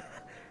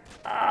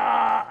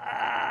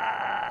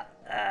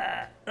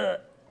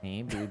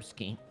 Hey,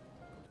 boobski.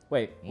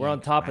 Wait, we're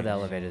on top of the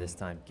elevator this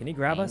time. Can he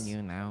grab us?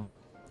 You know.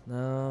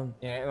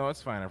 Yeah, no,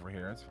 it's fine over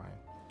here. It's fine.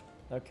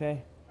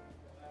 Okay.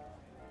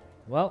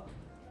 Well.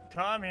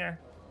 Come here.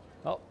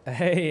 Oh,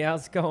 hey,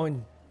 how's it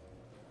going?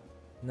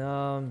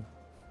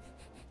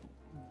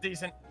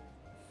 Decent.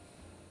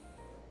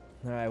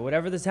 All right,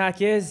 whatever this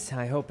hack is,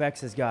 I hope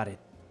X has got it.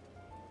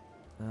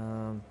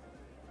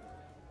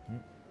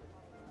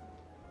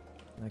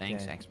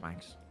 Thanks, okay.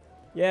 Xbox.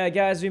 Yeah,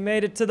 guys, we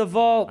made it to the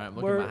vault. All right,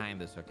 looking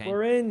behind us, okay?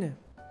 We're in.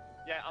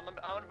 Yeah, I'm gonna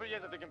put you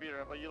guys at the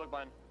computer, but you look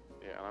behind.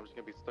 Yeah, and I'm just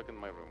gonna be stuck in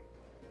my room.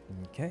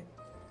 Okay.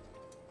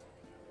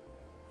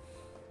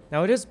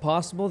 Now, it is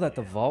possible that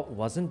the vault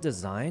wasn't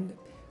designed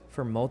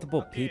for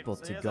multiple people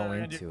so to here's go what I'm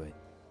gonna into do. it.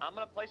 I'm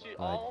gonna place you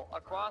all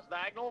across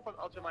diagonal from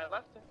to my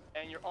left,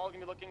 and you're all gonna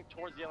be looking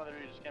towards the elevator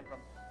you just came from.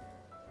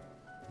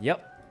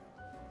 Yep.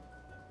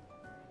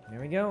 There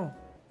we go.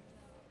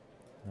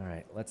 All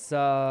right, let's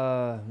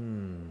Where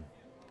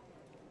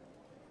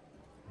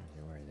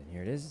is it?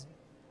 Here it is.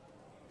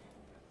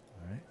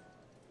 All right.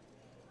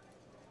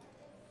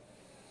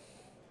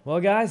 Well,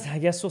 guys, I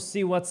guess we'll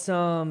see what's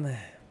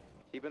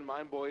Keep in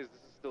mind, boys,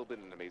 this has still been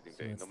an amazing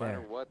day. what's No matter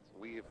there. what,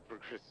 we have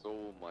progressed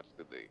so much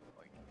today.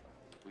 Like,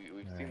 we've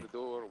All seen right. the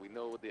door. We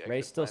know what the exit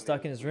Ray's still plan stuck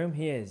is, in his we- room?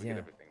 He is, we get yeah.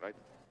 everything, right?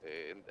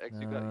 And X,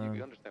 you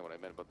understand what I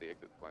meant about the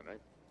exit plan, right?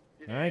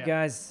 All right,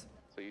 guys.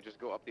 So you just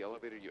go up the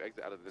elevator, you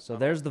exit out of this. So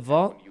there's the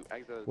vault.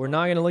 We're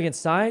not going to look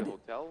inside.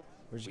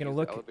 We're just going to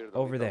look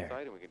over there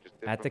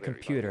at the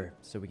computer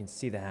so we can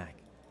see the hack.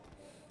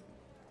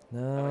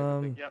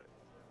 Yep.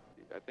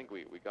 I think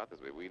we got this,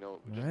 baby. We know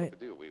just what to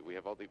do. We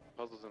have all the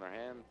puzzles in our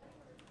hand.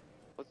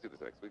 Let's do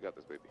this, X. We got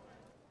this, baby.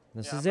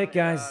 This is it,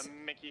 guys.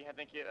 Mickey, I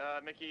think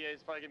Mickey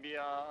is probably gonna be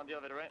on the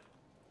elevator, right?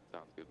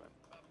 Sounds good, man.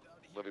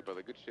 Love you,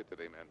 brother. Good shit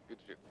today, man. Good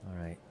shit.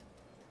 All right.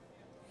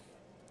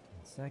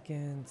 1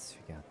 second.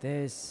 We got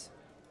this.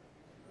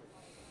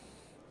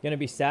 Gonna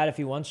be sad if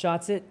he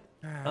one-shots it.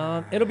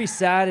 It'll be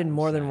sad in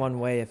more than one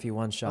way if he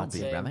one-shots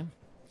it. brother.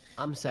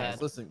 I'm sad.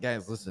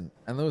 Guys, listen.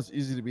 I know it's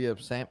easy to be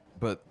upset,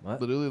 but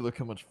literally look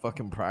how much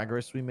fucking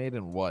progress we made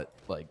in what,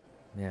 like,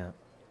 yeah,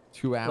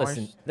 2 hours?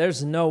 Listen,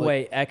 there's no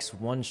way X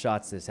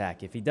one-shots this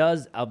hack. If he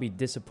does, I'll be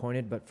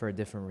disappointed, but for a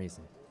different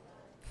reason.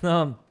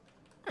 I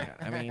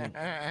mean,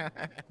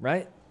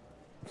 right?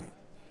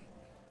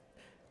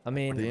 I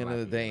mean, at the end of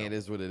the day, it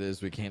is what it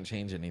is. We can't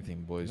change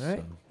anything, boys. Right.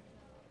 So.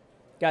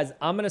 Guys,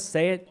 I'm going to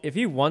say it. If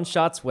he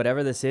one-shots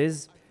whatever this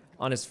is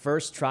on his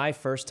first try,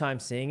 first time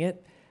seeing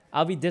it,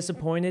 I'll be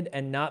disappointed,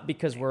 and not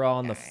because we're all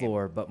on the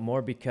floor, but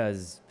more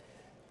because,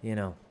 you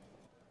know,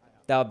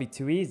 that would be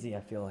too easy,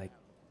 I feel like.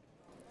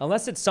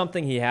 Unless it's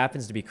something he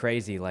happens to be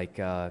crazy, like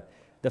the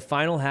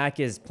final hack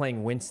is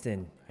playing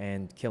Winston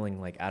and killing,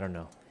 like, I don't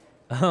know.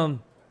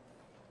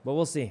 But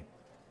we'll see.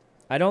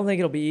 I don't think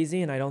it'll be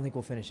easy, and I don't think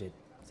we'll finish it,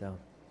 so.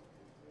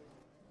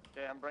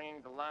 Okay, I'm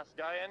bringing the last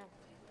guy in.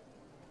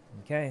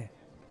 Okay.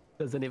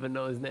 Doesn't even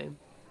know his name.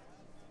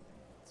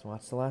 Let's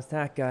watch the last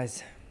hack,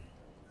 guys.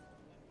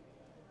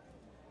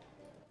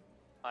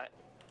 Alright.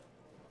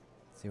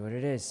 See what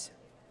it is.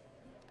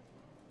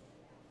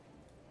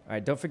 All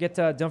right, don't forget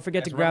to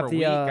grab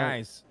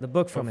remember, the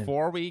book from him.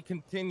 Before we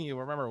continue,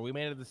 remember we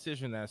made a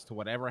decision as to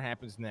whatever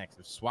happens next.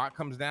 If SWAT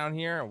comes down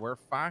here and we're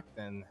fucked,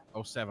 then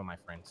 07, my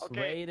friends.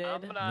 Okay,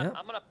 I'm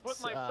gonna put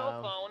my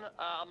cell phone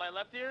on my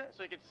left ear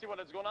so you can see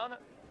what's going on.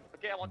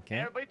 Okay, I want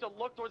everybody to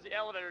look towards the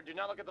elevator. Do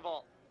not look at the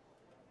vault.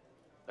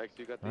 X,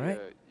 you got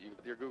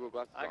your Google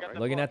glasses on, right?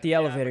 Looking at the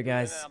elevator,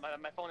 guys.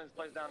 My phone is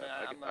placed down.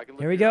 I can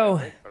Here we go. All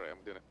right,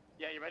 I'm doing it.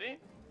 Yeah, you ready?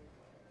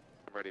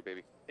 I'm ready,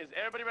 baby. Is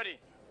everybody ready?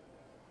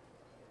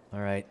 All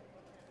right.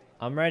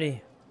 I'm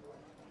ready.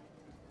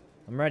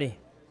 I'm ready.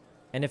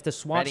 And if the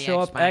SWAT Ready,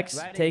 show up, X,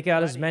 X, take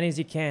out as many as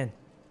you can.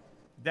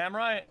 Damn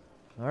right.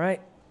 All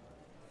right.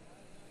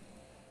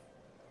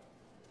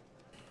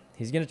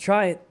 He's going to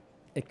try it.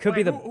 It could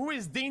be the... Who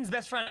is Dean's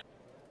best friend?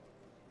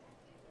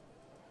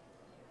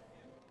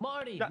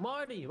 Marty,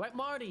 Marty, right,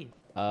 Marty.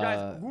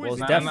 Guys, who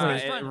is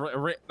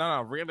definitely...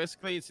 No,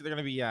 realistically, it's either going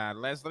to be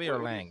Leslie or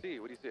Lang. What do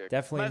you see?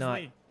 Definitely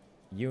Leslie.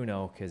 not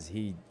Yuno, because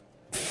he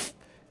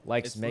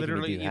likes It's making me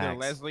literally do either hacks.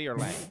 Leslie or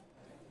Lang.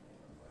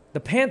 The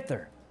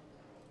Panther.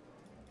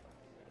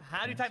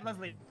 How do you type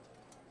Leslie?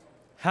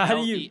 How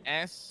do you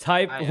L-E-S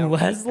type I-L-E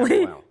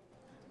Leslie? L-L.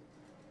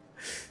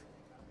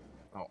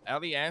 Oh,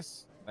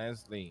 L-E-S,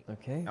 Leslie.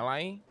 Okay.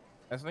 L-I-E,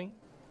 Leslie?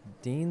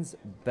 Dean's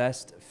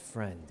best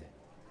friend.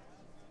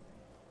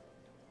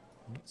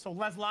 So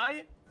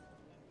Leslie?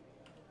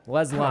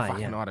 Leslie, I don't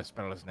fucking yeah. know how to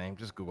spell his name.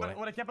 Just Google it.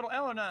 With a capital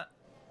L or not?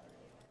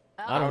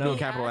 I don't know.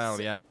 Capital L,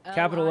 yeah.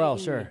 Capital L,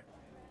 sure.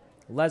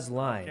 Leslie.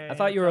 Okay, I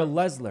thought you were a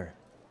Lesler.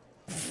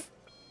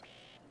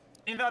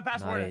 Invalid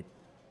password.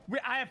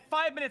 Right. I have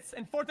 5 minutes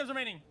and 4 times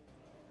remaining.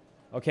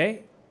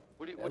 Okay.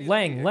 What do you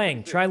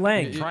Lang. Try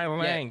Lang. Try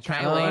Lang. Try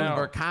Capital Lang L.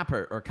 or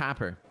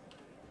Copper.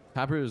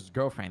 Copper's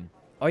girlfriend.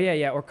 Oh,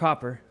 yeah, or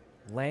Copper.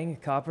 Lang,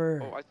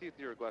 Copper. Oh, I see it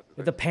through your glasses.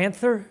 The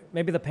Panther?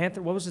 Maybe the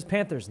Panther. What was his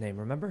Panther's name,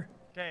 remember?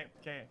 Okay.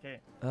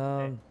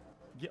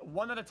 Get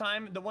one at a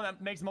time, the one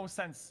that makes most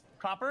sense.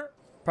 Copper?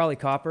 Probably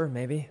Copper,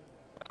 maybe.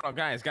 Oh,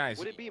 guys.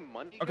 Would it be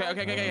money?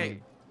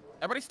 Okay.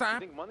 Everybody stop. I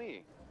think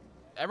money.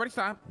 Everybody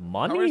stop.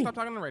 Money? Everybody stop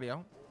talking on the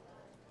radio.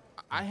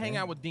 I hang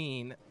out with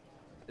Dean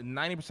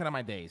 90% of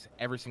my days,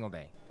 every single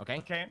day. Okay?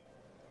 Okay.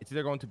 It's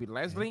either going to be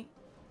Leslie,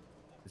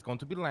 it's going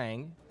to be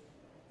Lang.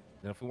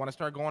 Then if we want to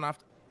start going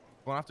off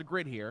the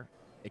grid here,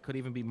 it could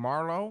even be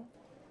Marlo,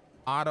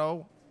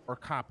 Otto, or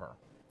Copper.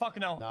 Fuck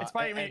no. It's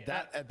probably me.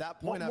 At that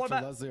point, what after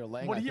about- Leslie or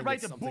Lang, Would I he think write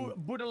it's the something...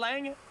 Buddha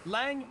Lang?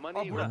 Lang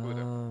Money or or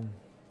Buddha? Buddha?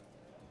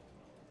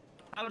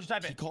 How would you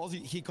type it?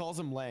 He calls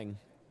him Lang.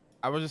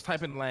 I was just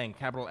typing Lang,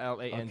 capital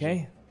L-A-N-G.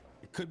 Okay.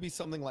 It could be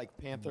something like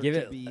Panther. Give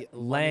could it be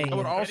Lang. I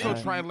would also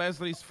Ready? try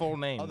Leslie's full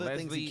name, Other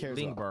things he Leslie cares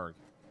about. Lingberg.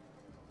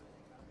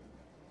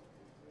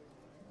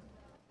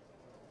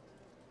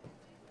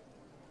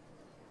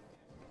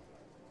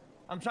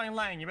 I'm trying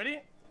Lang. You ready?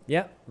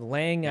 Yep,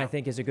 Lang, I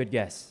think, is a good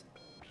guess.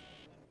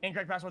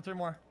 Incorrect password. 3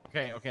 more.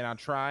 Okay, now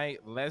try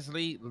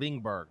Leslie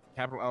Lingberg,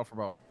 capital L for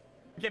both.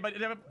 Okay, but do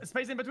you have a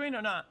space in between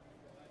or not?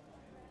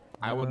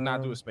 I would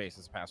not do a space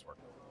as password.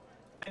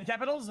 And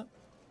capitals?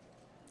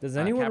 Does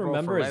anyone Capital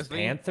remember for his Leslie,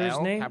 Panther's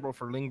L, name? Capital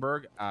for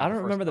Lingberg. I don't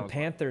first remember the L's.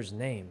 Panther's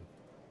name.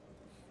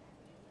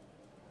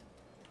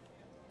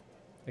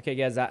 Okay,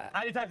 guys.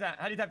 How do you type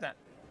that?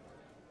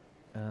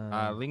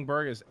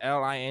 Lingberg is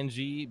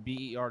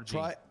L-I-N-G-B-E-R-G.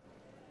 Try.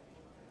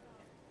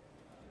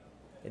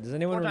 Does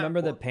anyone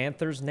remember the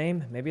Panther's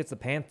name? Maybe it's the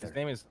Panther. His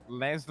name is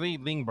Leslie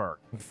Lingberg.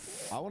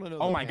 I want to know.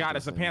 Oh the my God,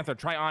 it's a Panther's name. Panther.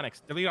 Try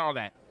Onyx. Delete all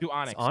that. Do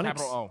Onyx.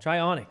 Onyx? Capital O. Try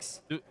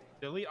Onyx.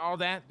 Delete all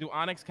that. Do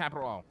Onyx.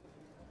 Capital O.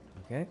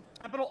 Okay.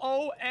 Capital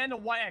O and a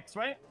YX,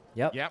 right?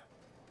 Yep. Yep.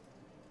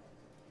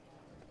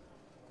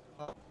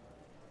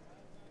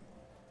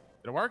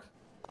 Did it work?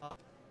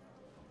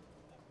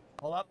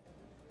 Hold up.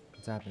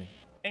 What's happening?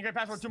 Incorrect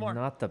password, 2 more.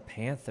 Not the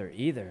Panther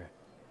either.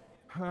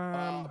 You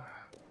want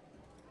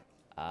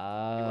to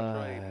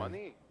try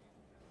money?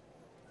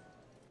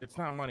 It's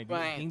not money.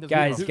 Right. Dean doesn't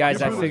Guys, give a guys,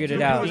 fuck I about figured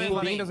money. it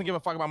out. Dean doesn't give a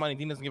fuck about money.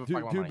 Dean doesn't give a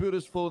fuck about Do money.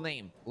 Buddha's full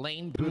name.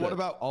 Lane Buddha. What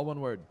about- all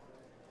one word?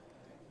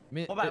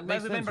 What about It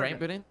makes Leslie sense, Lindbergh? right,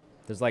 Buddha?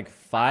 There's like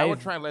I would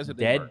 5 try Leslie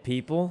dead Lindbergh.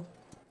 people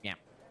Yeah.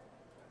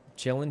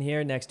 chilling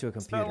here next to a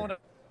Spell computer.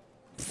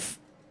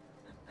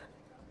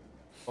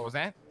 What was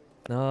that?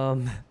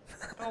 One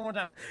more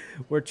time.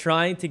 We're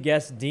trying to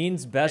guess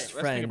Dean's best Let's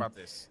think friend about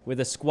this. with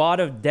a squad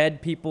of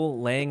dead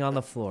people laying on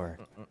the floor.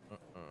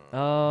 I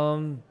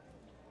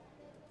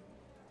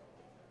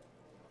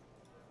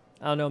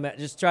don't know, man.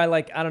 Just try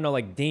like, I don't know,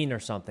 like Dean or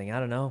something. I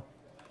don't know.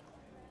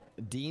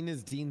 Dean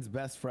is Dean's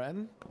best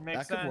friend. Makes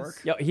that could sense.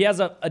 work. Yo, he has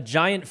a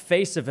giant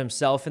face of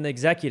himself in the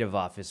executive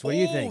office. What do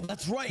you Oh, think?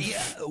 that's right. Yeah.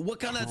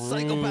 What kind of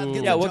psychopath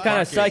gets Yeah, a what kind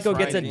of giant psycho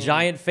face, gets a right?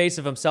 giant face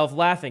of himself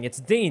laughing?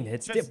 It's Dean.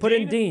 It's Just put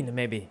in Dean? Dean,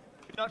 maybe.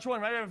 Not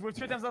one, right? We're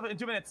 3 times left in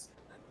 2 minutes.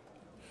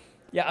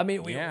 Yeah, I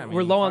mean, Yeah, I mean,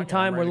 we're low on fucking,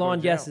 I'm time. We're ready to low go on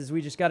to jail. guesses.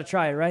 We just got to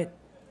try it, right?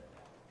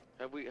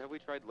 Have we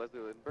tried Leslie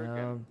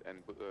Lindbergh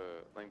and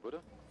Lane Buddha?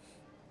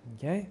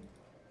 Okay.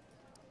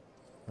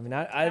 I mean,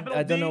 I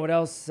Capital don't know D, what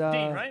else.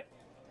 Dean, right?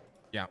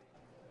 Yeah.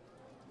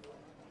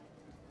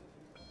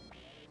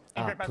 Ah,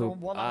 Incorrect password, poop.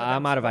 one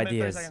I'm out of 1 minute,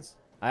 30 ideas. seconds.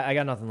 I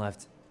got nothing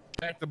left.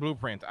 Check the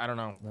blueprint. I don't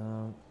know.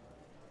 No.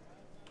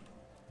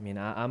 I mean,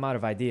 I'm out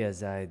of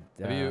ideas. Have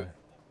you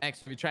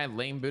tried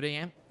Lane Buddha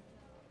yet?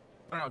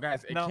 No,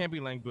 guys, it No. can't be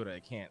Lang Buddha.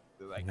 It can't.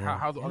 Like, No.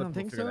 how do You other don't people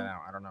think figure so? that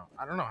out? I don't know.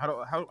 I don't know.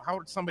 How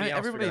would somebody else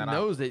Everybody figure that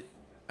knows it.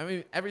 I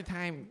mean, every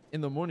time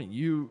in the morning,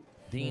 you,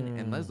 Dean, Hmm.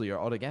 and Leslie are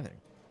all together.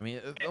 I mean,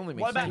 it only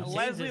makes What about sense.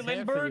 Leslie Changes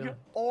hair for Lindbergh you.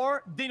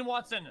 or Dean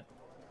Watson?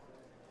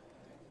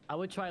 I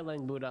would try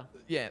Lang Buddha.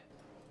 Yeah.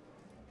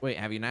 Wait,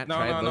 have you not No,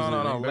 tried no, Leslie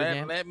no. Lindbergh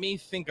yet? Let me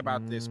think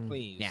about this,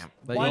 please. Yeah.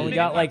 We One only minute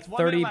got like left, 1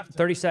 minute 30, left.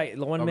 30 seconds,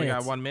 1 Oh, we minute.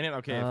 got 1 minute.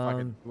 Okay, fuck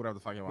it. Um, Whatever the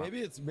fuck you want.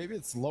 Maybe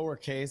it's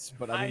lowercase,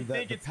 but I I mean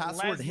think the it's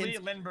password Leslie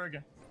hint.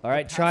 Lindbergh. All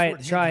right, try password it.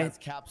 hint Try has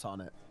it. caps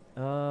on it.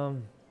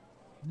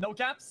 No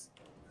caps?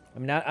 I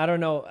mean, I don't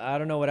know. I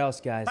don't know what else,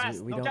 guys.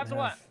 Fast, We no don't caps or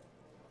what?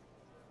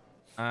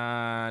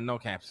 have. No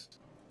caps.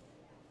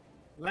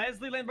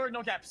 Leslie Lindbergh,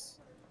 no caps.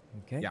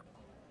 Okay. Yeah.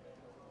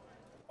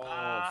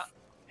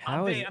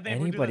 How is I think if we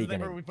do anybody Leslie Lindbergh,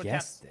 gonna we put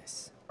guess caps.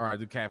 this? All right,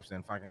 do caps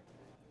then. Fucking.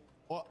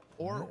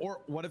 Or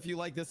what if you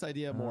like this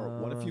idea more?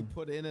 What if you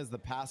put in as the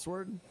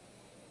password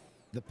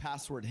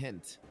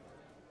hint?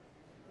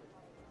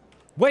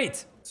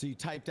 Wait, So you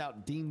typed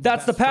out Dean's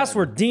that's the best friend.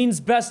 password. Dean's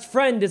best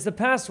friend is the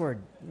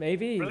password.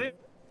 Maybe. Really?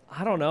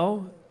 I don't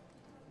know.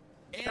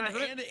 And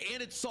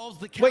it solves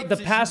the caps Wait, the issue because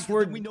then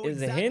password we know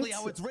is a exactly hint?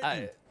 how it's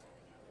written.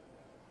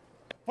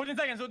 14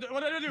 seconds. What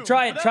did I do?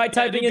 Try it. What Try did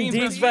I do? typing in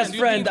Dean's best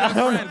friend. I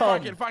don't know.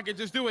 Fuck it.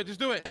 Just do it.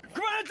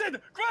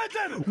 Granted!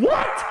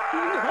 What?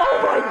 Oh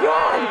my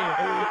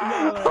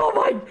god! Oh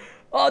my!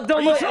 Oh,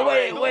 don't look!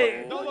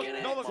 Wait! Don't look,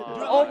 don't look.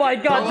 Oh my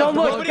god! Don't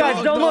look,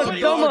 guys! Don't look!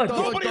 Don't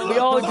look! We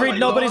all agreed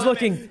nobody's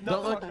looking.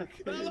 Don't look.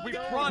 We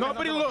promise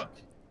Nobody not to look.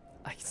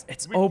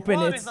 It's We open.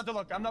 promise It's. not to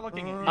look. I'm not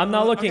looking. I'm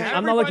not looking.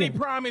 I'm not Everybody looking.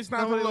 promise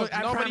not to look.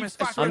 I Nobody promise.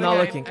 I fucking swear I'm to not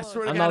God, looking. I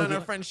swear to I'm God not on looking.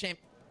 our friendship.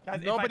 Guys,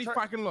 if Nobody I turn-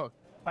 fucking look.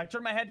 If I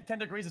turn my head 10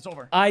 degrees, it's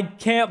over. I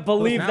can't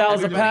believe Now that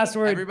was a everybody-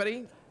 password.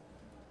 Everybody,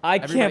 I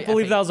can't everybody,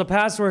 believe I that was a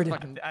password.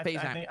 fucking I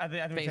phase think out. I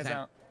think Phase phase out.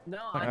 out. No,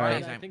 Fucking I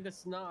phase out. think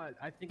that's not.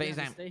 I think Phase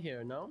we have out. to stay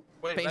here. No.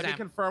 Wait, Phase let me out.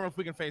 confirm if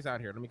we can phase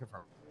out here. Let me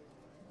confirm.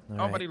 All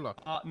right. Nobody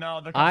look. No,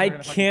 the I cops are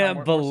gonna fucking can't come.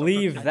 We're so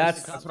believe cooking.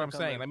 that's. That's what I'm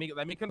saying. Let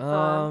me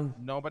confirm.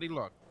 Nobody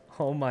look.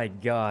 Oh my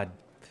god.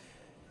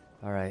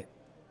 All right.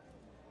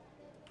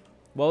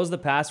 What was the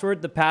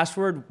password? The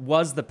password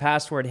was the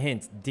password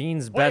hint.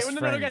 Dean's best Wait, no,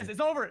 friend. guys, it's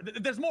over.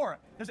 There's more.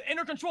 There's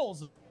inner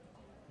controls.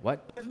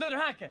 What? There's another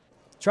hack.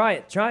 Try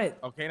it. Try it.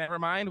 Okay, never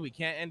mind. We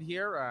can't end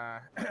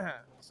here.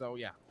 So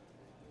yeah.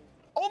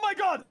 Oh my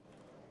god!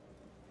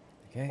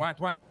 Okay. What?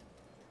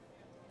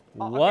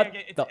 Oh, What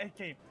okay, the?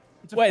 okay.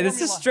 It's a Wait, this is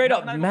formula, straight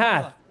up not even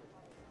math. formula.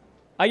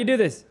 I can do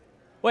this.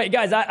 Wait,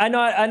 guys, I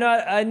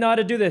know how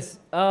to do this.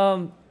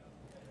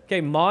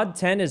 Okay, mod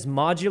 10 is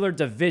modular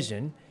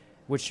division,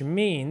 which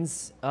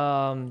means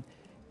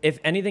if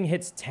anything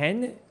hits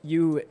 10,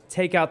 you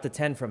take out the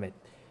 10 from it.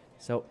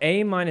 So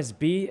A minus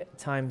B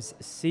times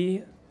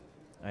C.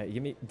 All right,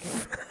 give me.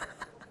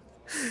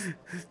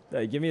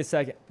 Give me a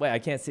second. Wait, I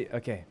can't see.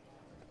 Okay.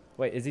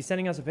 Wait, is he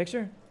sending us a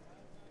picture?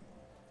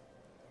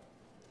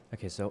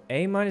 Okay, so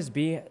A minus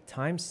B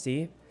times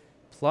C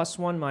plus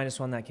 1 minus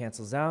 1, that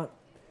cancels out.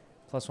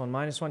 Plus 1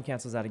 minus 1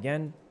 cancels out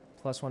again.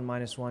 Plus 1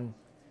 minus 1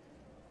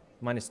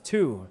 minus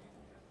 2.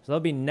 So that'll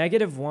be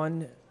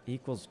 -1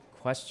 equals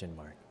question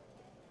mark.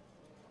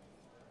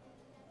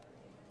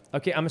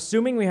 Okay, I'm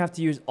assuming we have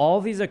to use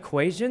all these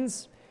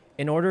equations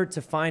in order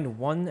to find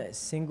one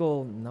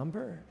single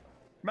number.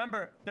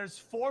 Remember, there's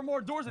 4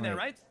 more doors in there,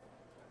 right?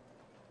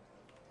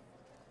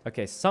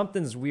 Okay,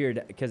 something's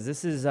weird because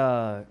this is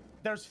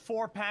there's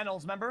 4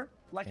 panels, remember?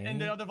 Like in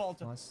the other vault.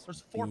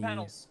 There's 4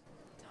 panels.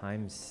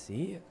 Times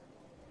C?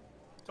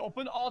 To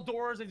open all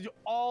doors and do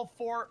all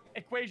 4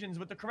 equations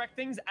with the correct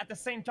things at the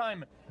same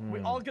time. We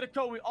all get a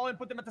code, we all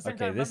input them at the same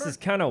time, this is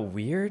kind of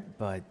weird,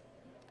 but...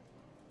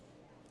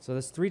 So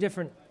there's 3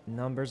 different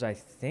numbers, I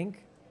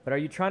think. But are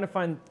you trying to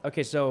find...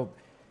 Okay, so...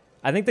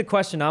 I think the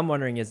question I'm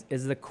wondering is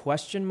the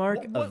question mark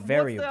a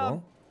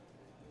variable?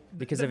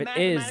 Because if it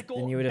is,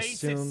 then you would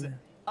assume...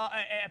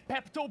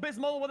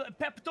 Pepto-Bismol,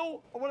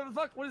 Pepto, or whatever the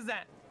fuck, what is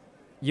that?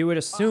 You would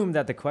assume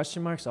that the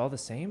question mark's all the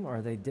same, or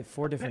are they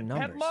 4 different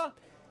numbers?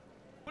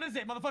 What is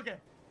it, motherfucker?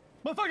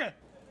 Motherfucker!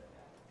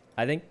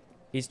 I think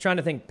he's trying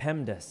to think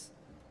PEMDAS.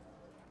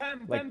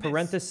 Like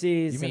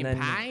parentheses, you mean and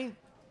then... pi?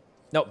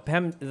 No,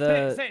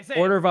 say it.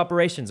 order of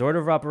operations, order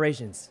of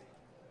operations.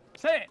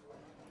 Say it.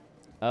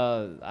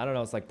 I don't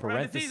know, it's like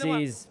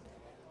parentheses,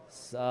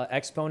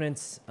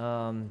 exponents,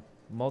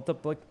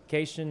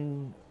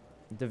 multiplication,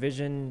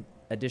 division,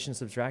 addition,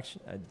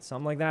 subtraction,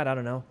 something like that. I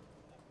don't know.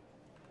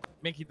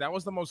 Mickey, that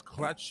was the most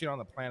clutch shit on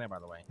the planet, by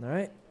the way. All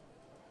right.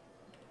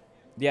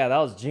 Yeah, that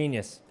was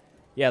genius.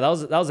 Yeah, that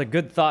was a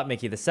good thought,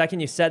 Mickey. The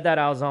second you said that,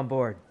 I was on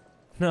board.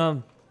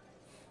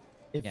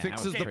 It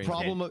fixes the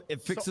problem of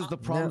the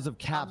problems of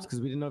caps because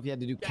we didn't know if you had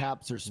to do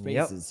caps or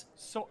spaces.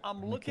 So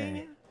I'm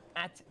looking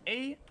at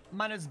A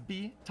minus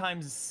B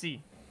times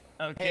C.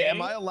 Okay. Hey,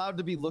 am I allowed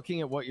to be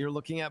looking at what you're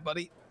looking at,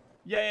 buddy?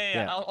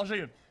 Yeah. I'll show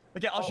you.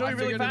 Okay, I'll show you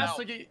really fast.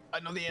 Okay. I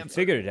know the answer. You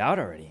figured it out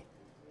already.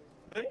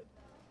 Really?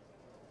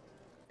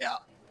 Yeah.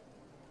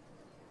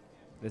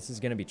 This is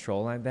gonna be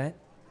troll, I bet.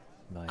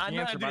 But... I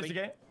know how to do this,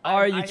 okay?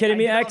 Are you kidding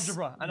me, X?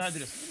 Algebra. I know how to do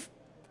this.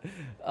 We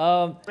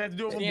have to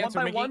do it one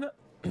by one.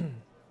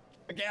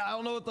 Okay, I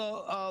don't know what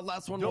the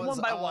last one was.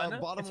 One by one.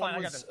 Bottom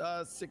one was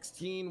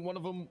 16. One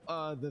of them,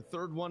 the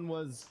third one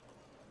was.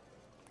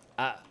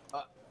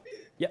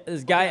 Yeah,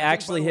 this guy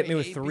actually hit me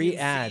with 3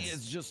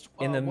 ads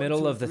in the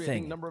middle of the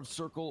thing. Number of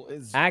circle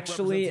is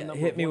actually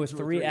hit me with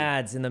 3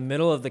 ads in the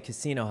middle of the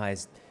casino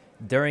heist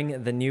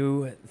during the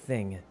new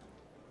thing.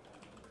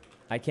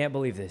 I can't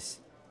believe this.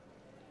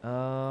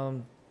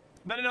 No.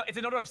 It's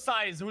an order of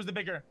size. Who's the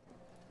bigger?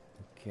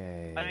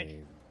 Okay. Right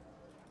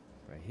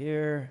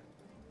here.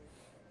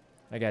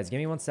 All right, guys, give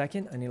me 1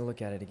 second. I need to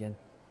look at it again.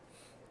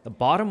 The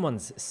bottom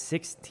one's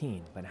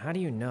 16, but how do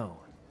you know?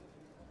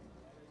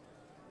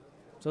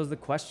 So is the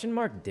question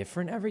mark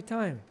different every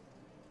time?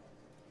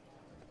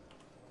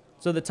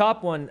 So the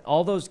top one,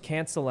 all those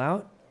cancel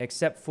out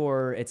except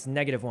for it's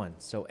 -1.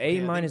 So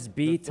A minus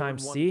B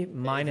times C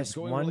minus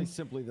 1 really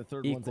simply, the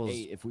third equals one's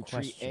 8. If we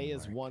treat A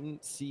as 1,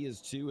 C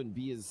is 2, and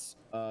B is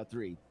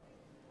 3.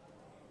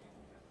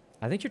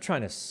 I think you're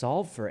trying to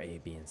solve for A,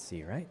 B, and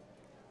C, right?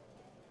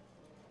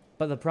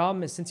 But the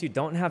problem is since you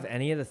don't have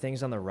any of the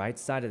things on the right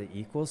side of the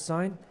equal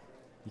sign,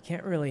 you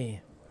can't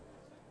really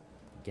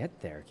get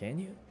there, can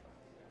you?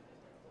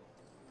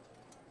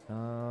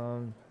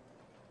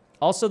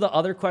 Also, the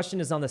other question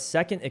is on the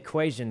second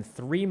equation.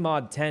 3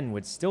 mod 10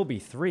 would still be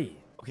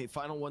 3. Okay,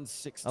 final one's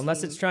 16.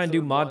 Unless it's trying to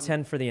do mod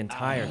 10 for the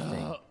entire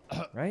thing,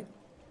 right?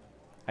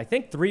 I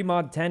think 3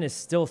 mod 10 is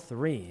still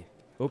 3.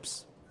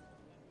 Oops.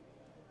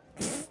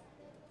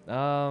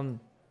 Third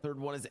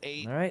one is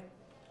 8. All right.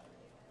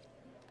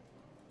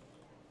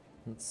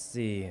 Let's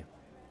see.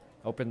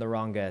 Open the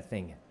wrong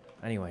thing.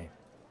 Anyway.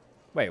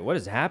 Wait, what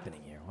is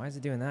happening here? Why is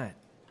it doing that?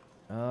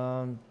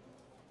 All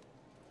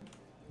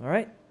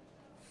right.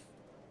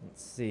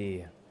 Let's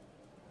see.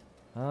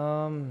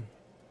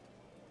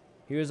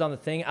 He was on the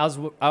thing. I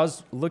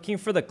was looking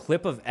for the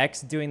clip of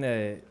X doing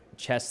the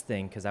chess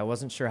thing because I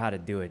wasn't sure how to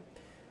do it.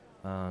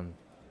 And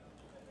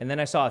then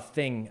I saw a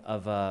thing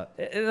of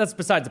that's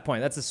besides the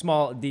point. That's a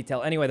small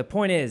detail. Anyway, the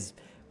point is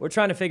we're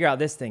trying to figure out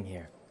this thing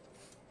here.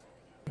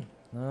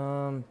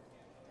 I'm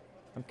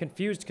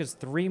confused because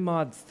 3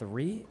 mod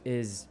 3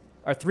 is,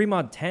 or 3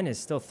 mod 10 is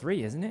still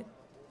 3, isn't it?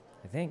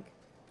 I think.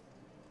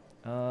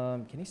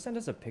 Can you send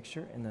us a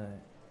picture in the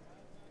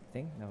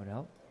thing? That would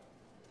help.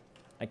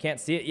 I can't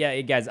see it.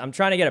 Yeah, guys, I'm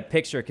trying to get a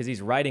picture because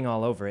he's writing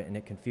all over it and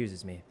it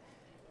confuses me.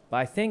 But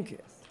I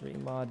think 3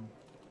 mod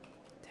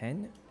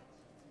 10.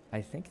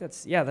 I think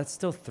that's, yeah, that's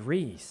still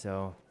 3.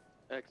 So.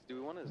 X, do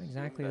we want to what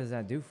exactly does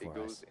that do for us? It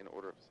goes in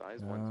order of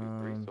size, 1, 2,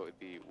 3, so it'd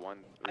be 1,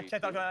 3,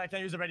 I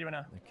can't use it ready right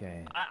now.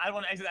 Okay. I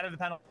want to exit out of the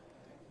panel.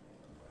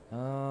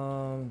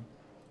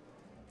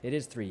 It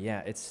is 3,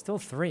 yeah. It's still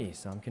 3,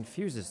 so I'm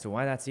confused as to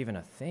why that's even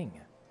a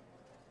thing.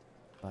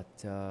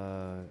 But,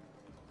 Alright,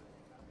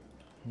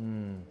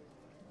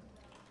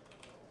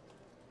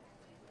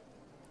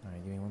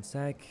 give me 1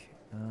 sec.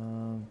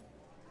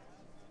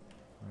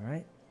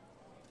 Alright.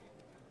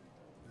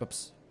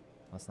 Oops.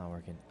 That's not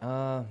working.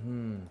 Alright.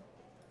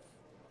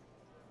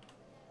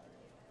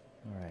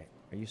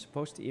 Are you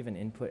supposed to even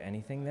input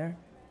anything there?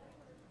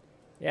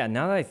 Yeah,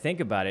 now that I think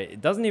about it,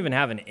 it doesn't even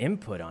have an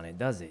input on it,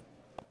 does it?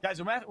 Guys,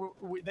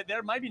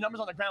 there might be numbers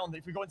on the ground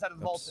if we go inside of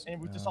the vault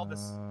and we just solve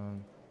this.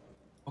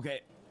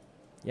 Okay.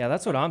 Yeah,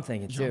 that's what I'm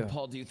thinking too.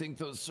 Jean-Paul, do you think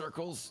those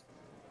circles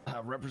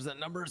represent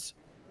numbers?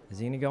 Is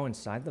he gonna go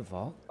inside the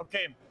vault?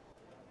 Okay.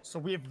 So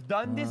we've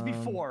done this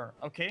before,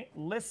 okay?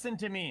 Listen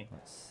to me,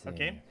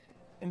 okay?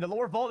 In the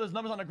lower vault, there's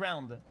numbers on the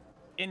ground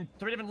in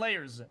 3 different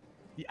layers.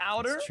 The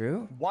outer, That's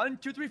true. 1,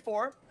 2, 3,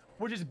 4,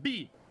 which is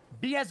B.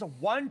 B has a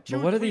 1, 2,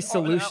 But what do 3, these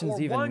solutions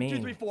or even 1, mean?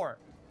 2, 3, 4.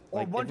 Or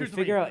Like, 1, if 2, we 3.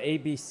 figure out A,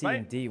 B, C, right?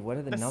 and D, what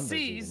do the numbers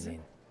C's, even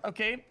mean?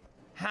 okay,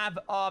 have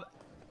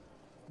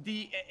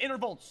the inner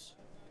volts.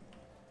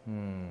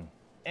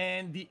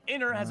 And the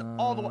inner has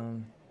all the way.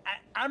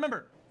 I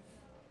remember.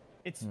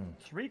 It's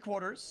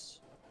 3/4.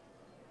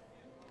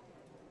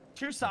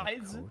 2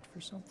 sides. Code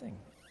for something.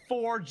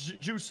 4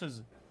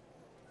 juices.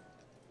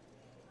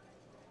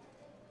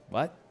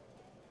 What?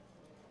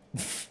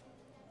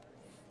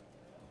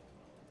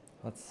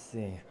 Let's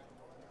see.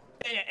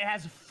 It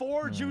has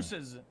 4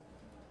 juices.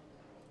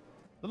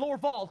 The lower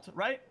vault,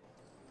 right?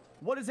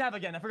 What does it have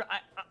again? I forgot.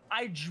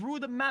 I drew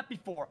the map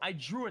before. I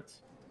drew it.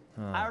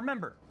 I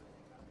remember.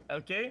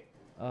 Okay.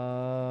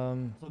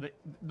 So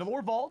the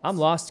lower vault. I'm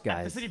lost, at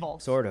guys. The city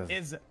vault. Sort of.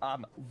 Is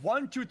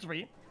 1, 2,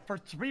 3 for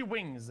 3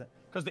 wings,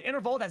 because the inner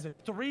vault has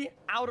 3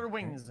 outer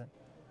wings.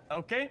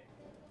 Okay.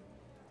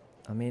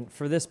 I mean,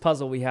 for this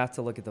puzzle, we have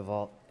to look at the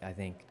vault, I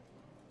think.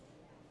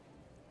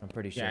 I'm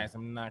pretty sure. Guys,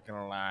 I'm not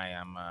gonna lie.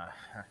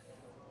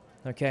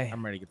 Okay.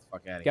 I'm ready to get the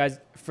fuck out of here. Guys,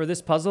 for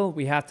this puzzle,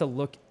 we have to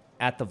look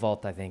at the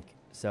vault, I think.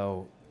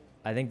 So,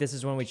 I think this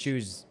is when we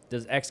choose.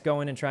 Does X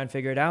go in and try and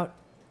figure it out?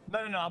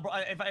 No.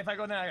 If I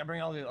go in there, I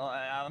bring all the.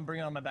 I'm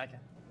bringing it on my back.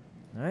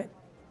 All right.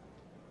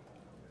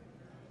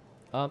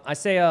 I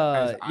say,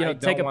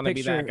 take a picture.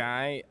 Be that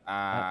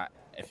guy.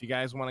 If you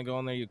guys want to go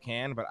in there, you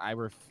can, but I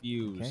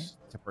refuse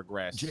to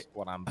progress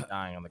when I'm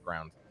dying on the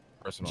ground.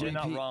 Personally, You're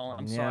not wrong.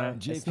 I'm yeah,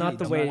 sorry. it's not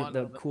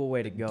the cool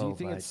way to go. Do you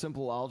think but... it's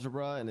simple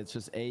algebra and it's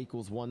just A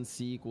equals 1,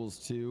 C equals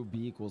 2,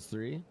 B equals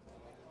 3?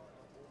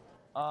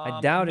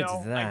 I doubt it's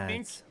no,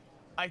 that.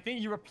 I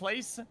think you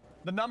replace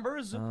the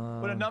numbers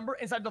with a number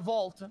inside the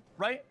vault,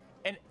 right?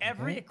 And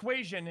every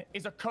equation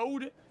is a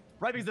code,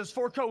 right? Because there's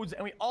 4 codes,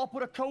 and we all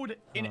put a code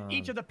in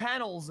each of the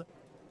panels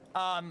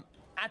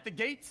at the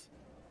gate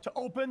to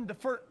open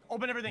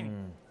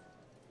everything.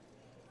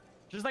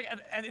 Just like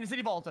in the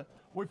city vault,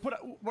 where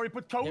we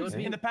put codes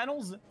in the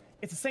panels.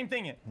 It's the same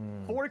thing.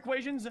 4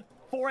 equations,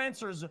 4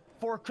 answers,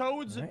 4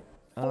 codes,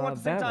 4 at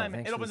the same time.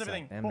 It opens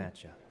everything.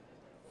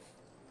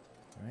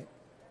 Right.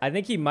 I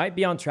think he might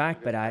be on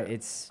track, but I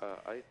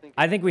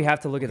think we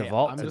have to look at the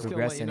vault to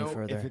progress any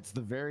further. If it's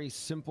the very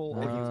simple,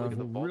 if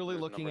you're really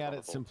looking at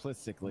it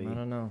simplistically, I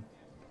don't know.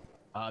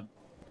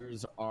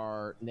 Numbers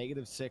are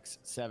 -6,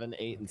 7,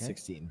 8, and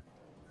 16.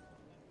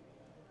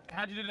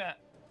 How'd you do that?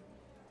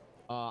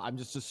 I'm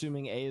just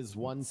assuming A is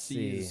 1,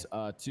 C is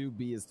 2,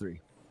 B is 3.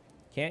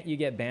 Can't you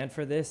get banned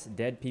for this?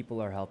 Dead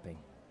people are helping.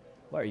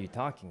 What are you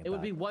talking about? It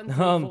would be 1, 3,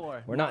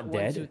 4. We're not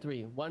dead. 1, 2,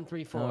 3. 1,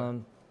 3,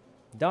 4.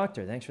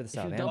 Doctor, thanks for the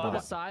sub. If you double the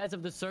size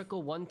of the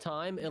circle 1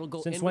 time, it'll go.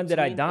 Since in when did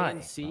I between die? A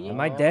and C. Am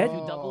I dead? If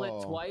you double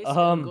it twice,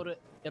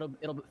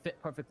 it'll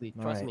fit perfectly.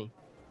 Trust me.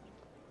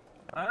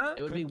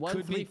 It would be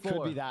 1, 3, 4.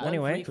 Could be that.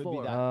 Anyway, could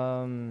be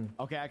that.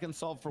 Okay, I can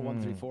solve for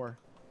 1, 3, 4.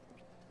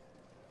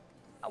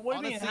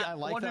 What do you Honestly, mean? I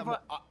like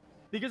that.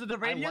 Because of the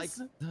radius?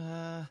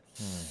 The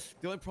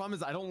only problem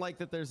is I don't like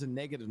that there's a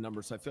negative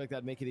number, so I feel like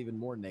that'd make it even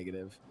more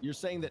negative. You're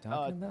saying that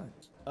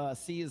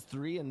C is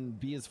 3 and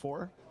B is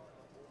 4?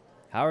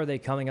 How are they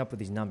coming up with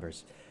these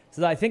numbers?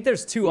 So I think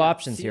there's 2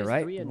 options here,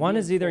 right? One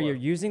is either you're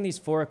using these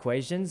 4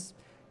 equations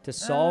to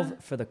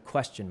solve for the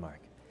question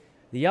mark.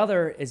 The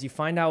other is you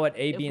find out what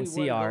A, B, and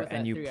C are,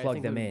 and you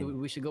plug them in.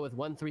 We should go with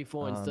 1, 3,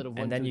 4 instead of 1, 2,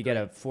 3. And then you get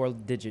a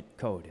 4-digit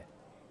code.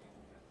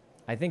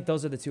 I think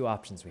those are the 2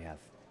 options we have,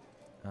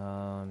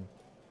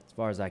 as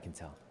far as I can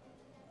tell.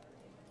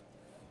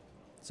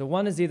 So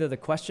one is either the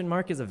question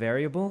mark is a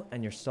variable,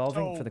 and you're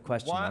solving for the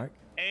question mark,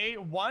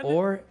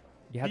 or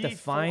you have to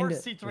find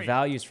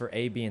values for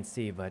A, B, and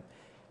C. But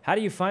how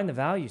do you find the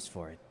values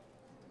for it?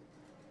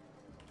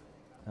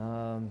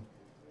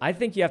 I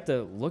think you have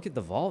to look at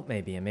the vault,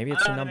 maybe, and maybe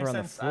it's a number on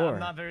the floor. I'm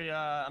not very.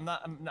 I'm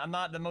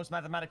not the most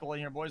mathematical in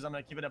here, boys. I'm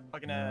gonna keep it a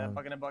buck and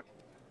a buck.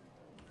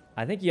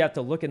 I think you have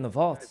to look in the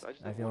vault.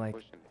 Guys, I feel like.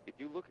 Question. If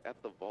you look at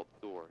the vault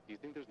door, do you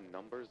think there's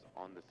numbers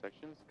on the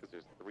sections? Because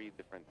there's 3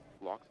 different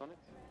blocks on it.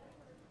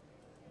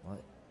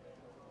 What?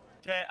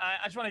 Okay,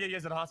 I just want to get you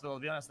guys to the hospital.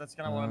 To be honest, that's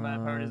kind of one of my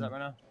priorities right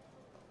now.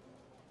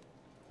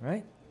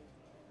 Right.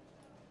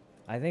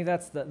 I think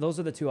those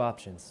are the 2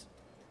 options.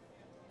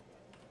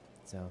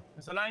 So.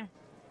 Mr. Lang,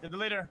 you're the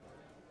leader.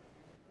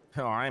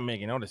 Oh, I ain't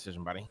making no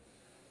decision, buddy.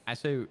 I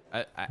say,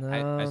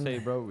 I say,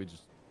 bro, we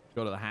just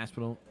go to the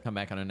hospital, come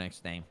back on the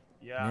next day.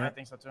 Yeah, I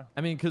think so too.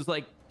 I mean, cause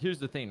like, here's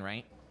the thing,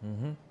 right?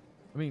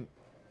 I mean,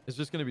 it's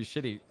just gonna be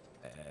shitty,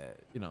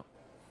 you know.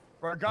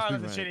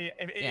 Regardless of shitty.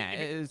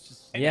 It's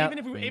just.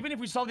 Even if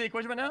we solve the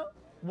equation right now,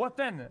 what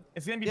then?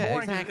 It's gonna be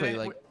boring. Exactly.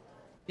 Like,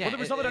 whether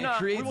we solve it or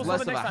not, we creates will less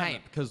solve it of a next time.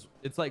 hype because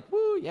it's like,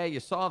 woo, yeah, you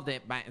solved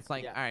it, but it's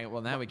like, all right,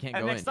 well now we can't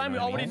go in. And next time we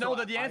already know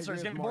that the I answer is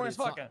agree gonna be boring with as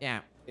Marty. fuck.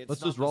 Yeah. It's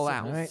Let's not just roll the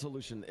out. simple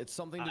solution. It's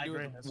something to do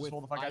with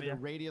either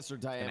radius or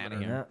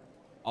diameter.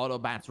 auto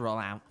bats roll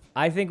out.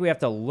 I think we have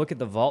to look at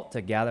the vault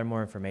to gather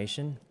more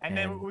information. And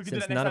then we can do since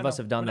that next none time, of us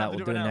though. have done We don't that, have to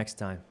we'll do do it it now. next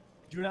time.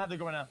 You don't have to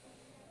go right now.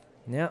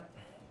 Yeah.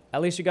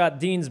 At least you got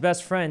Dean's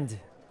best friend.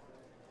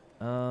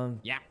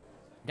 Yeah.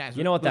 Guys,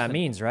 you know what that listen,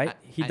 means, right?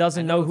 He I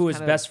doesn't know it's who his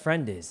kind of- best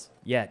friend is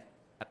yet.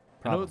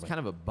 I know it's kind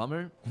of a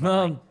bummer.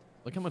 but, like,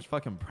 look how much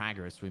fucking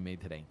progress we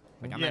made today.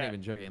 Like, I'm not Yeah.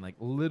 even joking. Like,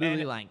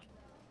 literally, And- like,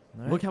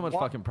 Alright. look how much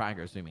What- fucking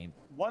progress we made.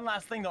 One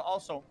last thing though,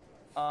 also,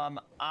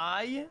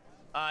 I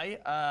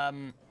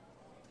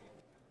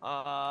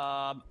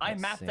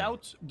Let's mapped see.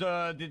 out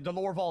the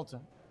lower vault,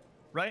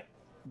 right?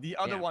 The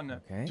other Yeah. one,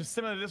 Okay. just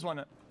similar to this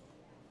one,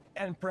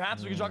 and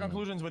perhaps we can draw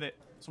conclusions with it.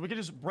 So we can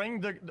just bring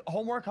the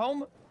homework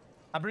home.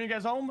 I bring you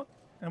guys home,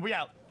 and we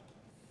out.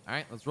 All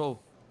right, let's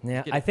roll.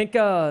 Yeah, Get I it. think,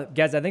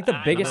 guys, I think the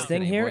I'm biggest not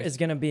thing kidding, here boys. is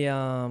gonna be,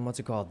 what's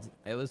it called?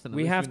 Hey, listen,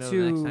 We at have least we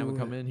know the next time we to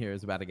come in here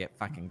is about to get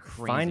fucking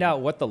crazy. Find out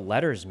what the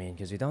letters mean,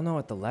 because we don't know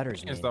what the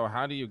letters mean. So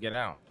how do you get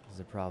out? Is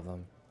the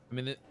problem. I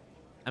mean,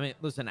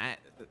 listen,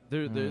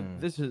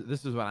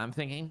 this is what I'm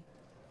thinking.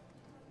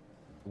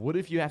 What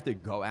if you have to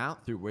go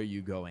out through where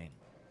you go in?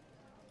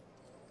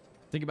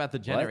 Think about the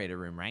generator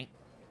room, right?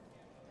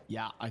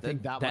 Yeah, I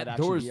think that might that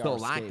actually door is be still our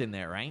locked escape. in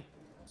there, right?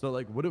 So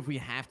like, what if we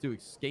have to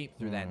escape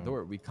through that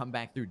door? We come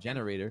back through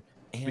generator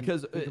And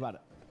because think about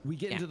it. We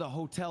get yeah. into the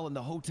hotel, and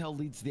the hotel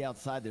leads to the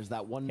outside. There's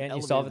that one. Can't you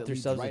elevator solve it that through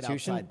leads right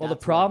substitution? outside. Well, the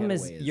That's where our problem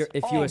is, getaway you're,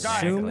 if you Oh, guys,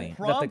 assume the that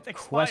prompt the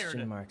expired.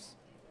 question marks.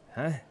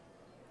 Huh?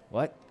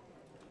 What?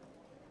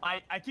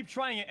 I keep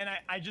trying it, and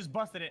I just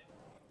busted it.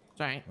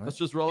 it's all right. Let's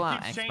just roll It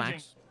out. keeps Xbox.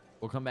 changing.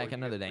 We'll come back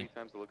another day.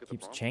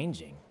 Keeps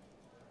changing.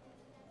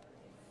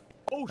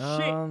 Oh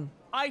shit! Um,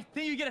 I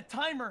think you get a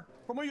timer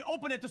from when you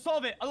open it to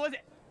solve it. Otherwise,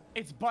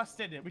 it's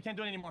busted. We can't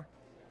do it anymore.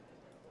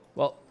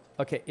 Well,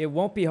 okay, it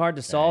won't be hard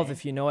to solve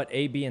if you know what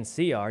A, B, and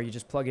C are. You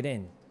just plug it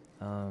in.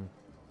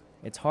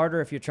 It's harder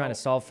if you're trying to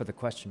solve for the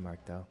question mark,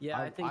 though. Yeah,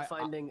 I think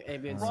finding A,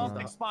 B, and C. Prompt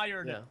is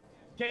expired. Yeah.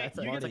 Okay, That's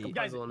a- you that's get like a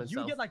guys. puzzle in You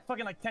itself. get like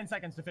fucking like 10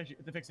 seconds to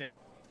fix it.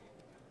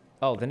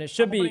 Oh, then it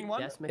should I'm be. opening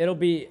one. Yes, Mickey? It'll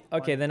be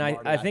okay. Then I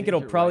Marty, I I think think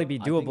it'll you're probably right.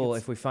 be I think doable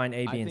it's- if we find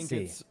A, B, I and think C.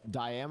 it's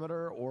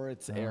diameter or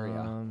it's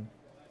area.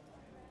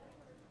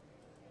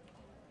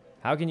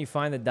 How can you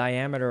find the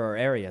diameter or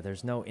area?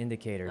 There's no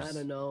indicators. I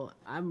don't know.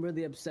 I'm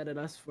really upset at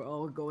us for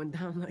all going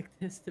down like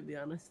this, to be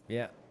honest.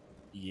 Yeah.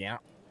 Yeah.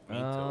 Me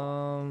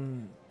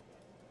too.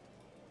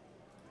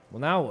 Well,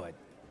 now what?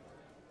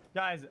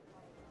 Guys,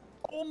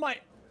 oh my,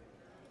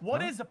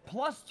 what is a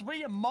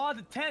 +3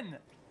 mod 10?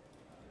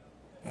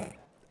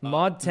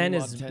 Mod 10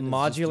 mod is 10 is just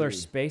modular 3.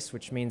 space,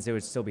 which means it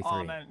would still be 3.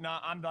 Oh man, no,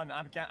 I'm done.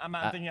 I'm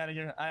thinking out of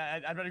here.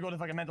 I'd rather go to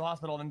fucking mental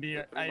hospital than be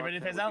here. Are you ready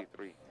to phase out?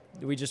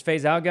 Do we just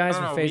phase out, guys?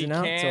 No, We're phasing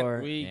out, can't, or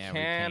we Yeah, we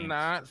can't.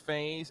 cannot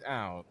phase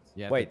out.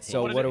 Yeah. wait?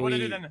 So what do What we?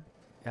 do then?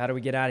 How do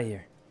we get out of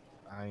here?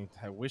 I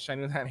wish I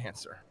knew that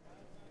answer.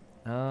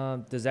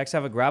 Does X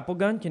have a grapple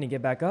gun? Can he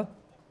get back up?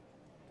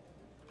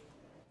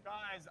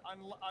 Guys,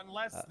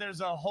 unless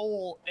there's a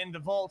hole in the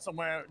vault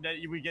somewhere that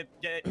we get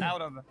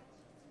out of.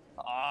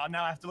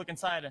 Now I have to look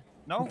inside.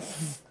 No?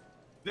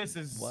 This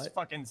is What?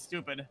 fucking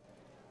stupid.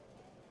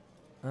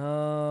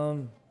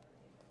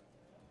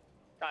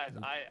 Guys,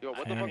 Yo,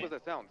 what the fuck was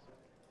that sound?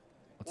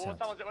 What What sound?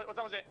 sound was it? What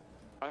sound was it?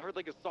 I heard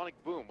like a sonic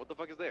boom. What the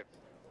fuck is this?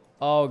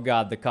 Oh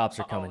God, the cops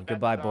are coming. that's,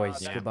 Goodbye, boys.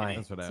 that's Goodbye.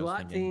 That's what I was SWAT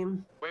thinking.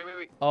 team.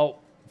 Wait. Oh,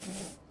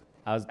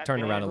 I was That's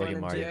turning me. around to look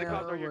Going at to Mario. jail,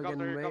 Cops are here, we're cops are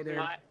getting here, cops are raided.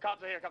 here.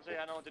 Cops are here. Cops are here.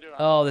 I know what to do.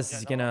 Oh, this Yeah,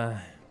 is no.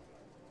 gonna.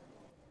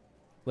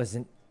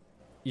 Listen,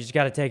 you just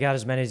got to take out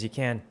as many as you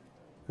can.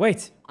 Wait,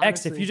 X,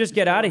 if Honestly, you just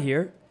get out of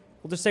here,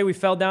 we'll just say we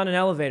fell down an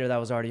elevator that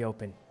was already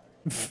open.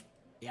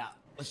 Yeah,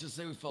 let's just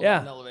say we fell Yeah.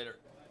 down an elevator.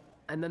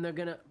 And then they're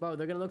gonna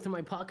look through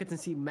my pockets and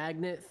see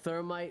magnet,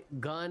 thermite,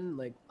 gun.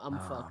 Like, I'm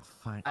fucked.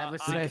 Fine. I have a I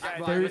secret. have I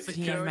have a 13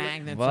 security-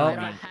 magnets Well- I have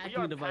a on me. We hacking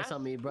are device past,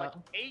 on me, bro. Like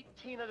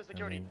 18 of the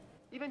security. mean-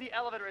 Even the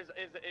elevator is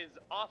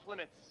off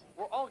limits.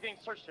 We're all getting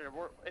searched here.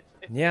 It's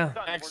Yeah.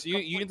 done. X, We're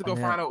you need to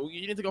completely- go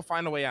you need to go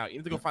find a way out. You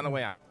need to go find a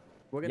way out.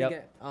 We're gonna Yep.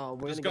 get. Oh,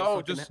 we're Just gonna go.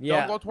 get fucking- Just Yeah,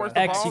 don't go towards the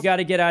X, vault. you got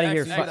to get out of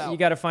here. X, get You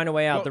got to find a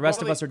way out. Go- The rest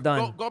go- of us are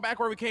done. Go back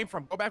where we came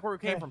from. Go back where we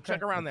came from.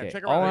 Check around there. Okay,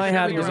 Check all around there. I Check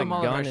had around was a there. them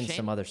all in our gun and shape?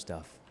 some other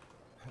stuff.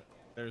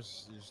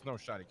 There's no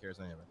shot he cares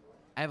any of it.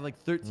 I have like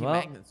 13 Well,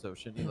 magnets, so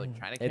shouldn't you like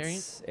try to carry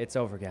it? It's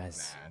over,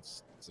 guys. Nah,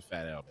 it's a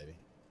fat L, baby.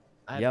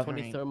 I have Yep.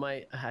 20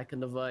 thermite, a hacking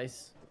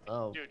device.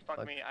 Oh, Dude,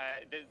 fuck me.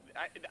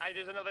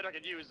 There's an elevator I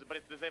could use, but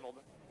it's disabled.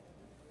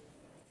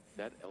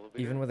 That elevator.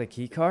 Even with a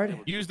key card,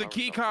 Use the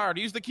key card.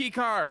 Use the key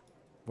card.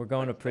 we're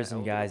going to That prison,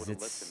 elevator guys.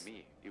 would've led It's to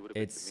me. It would've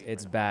been to me,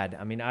 it's man. bad.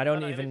 I mean, I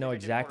don't No, even know it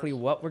makes it exactly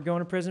worse. what we're going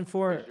to prison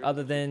for,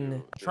 other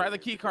than. Try the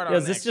key card Yeah,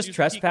 on is this X. just Use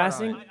the key card on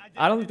trespassing? it.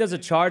 I don't think there's a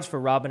charge for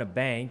robbing a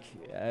bank.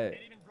 It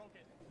even broke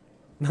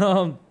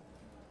it.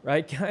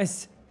 Right,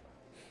 guys?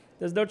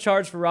 There's no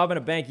charge for robbing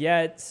a bank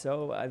yet,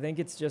 so I think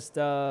it's just,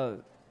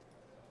 you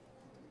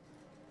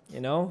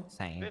know,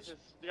 Same. This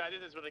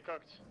is really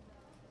cooked.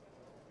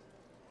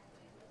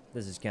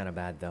 this is kind of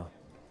bad though.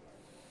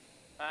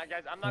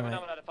 Guys, I'm not going Alright.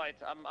 down without a fight.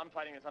 I'm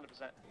fighting this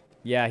 100%.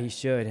 Yeah, he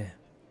should.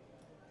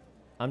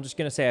 I'm just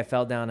gonna say I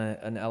fell down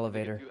an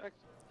elevator.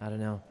 I don't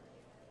know.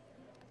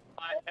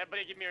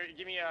 Everybody, give me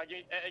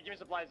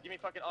supplies. Give me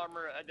fucking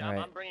armor. Right.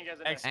 I'm bringing you guys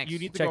in X, there. you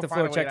need to Check go the find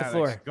floor, a way check the out,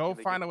 floor. X. Go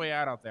find a way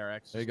out there,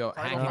 X. There you go.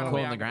 Try to Hacking find a hole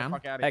way in out the and get ground.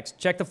 fuck outta here. X,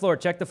 check the floor.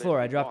 Check the floor.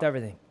 I dropped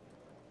everything.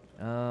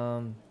 All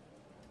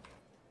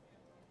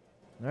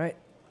right.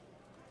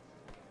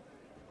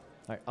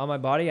 All right. On my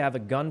body, I have a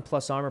gun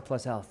plus armor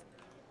plus health.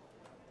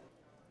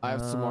 I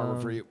have some armor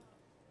for you.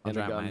 I'll And a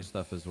drop gun. my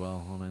stuff as well.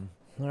 Hold on.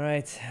 All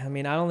right. I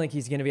mean, I don't think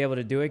he's gonna be able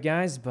to do it,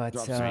 guys. But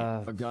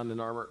Drop a gun and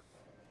armor.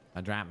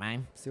 I drop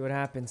mine. see what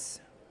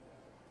happens.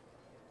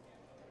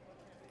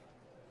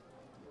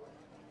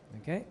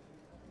 Okay.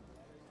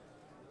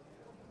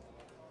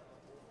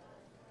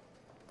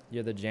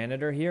 You're the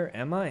janitor here,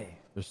 am I?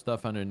 There's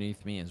stuff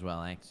underneath me as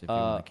well, X. If you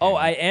want to Oh,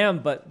 I am,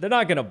 but they're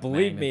not gonna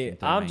believe me.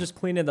 Magnets and I'm thermite. just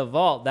cleaning the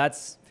vault.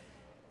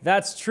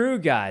 That's true,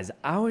 guys.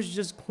 I was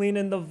just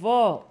cleaning the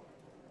vault.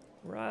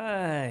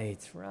 Right.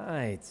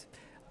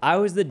 I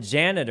was the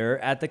janitor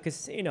at the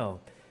casino,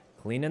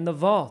 cleaning the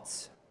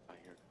vaults,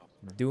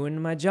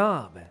 doing my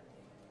job.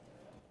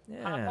 I'm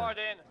Yeah. hard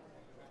in.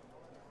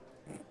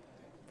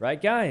 Right,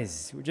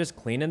 guys? We're just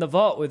cleaning the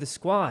vault with a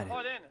squad.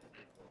 Hard in.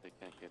 They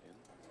can't get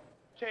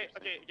in. Okay.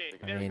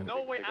 I There's mean,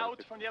 no way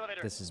out from the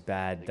elevator. This is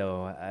bad,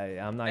 though.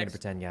 I'm not gonna X,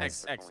 pretend,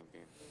 guys. X,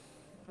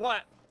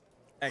 What?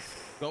 X,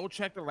 go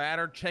check the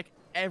ladder. Check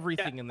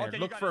everything in there. okay,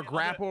 you Look got for a it, I'll do it.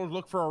 grapple.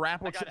 Look for a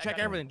rapple. I got it, I Check got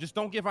it. everything. Just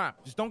don't give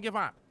up. Just don't give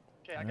up.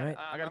 Okay, I All got right. it.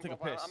 I gotta take a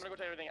piss. I'm gonna go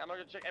check everything. I'm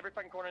gonna check every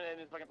fucking corner in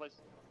this fucking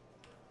place.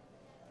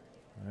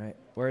 All right.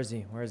 Where is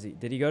he?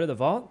 Did he go to the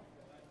vault?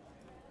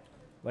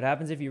 What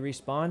happens if you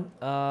respawn?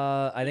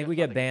 I think we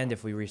get banned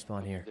if we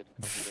respawn here.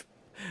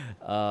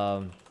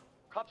 All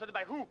Cops are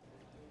by who?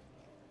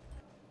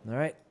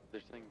 right.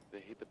 They're saying they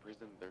hate the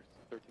prison. There's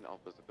 13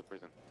 alphas at the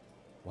prison.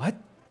 What?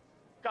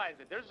 Guys,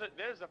 there's a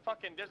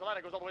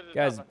ladder that goes all the way to the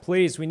Guys, top.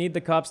 please, we need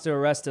the cops to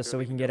arrest us so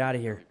we can get out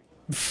of here.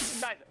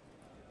 Guys,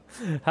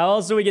 How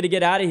else are we gonna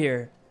get out of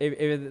here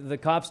if the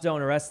cops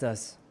don't arrest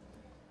us?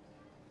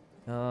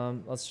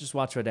 Let's just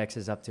watch what X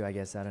is up to, I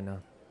guess. I don't know.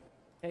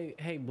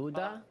 Hey,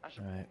 Buddha. All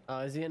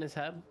right. Is he in his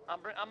head? I'm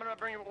gonna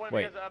bring one of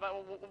Wait. you guys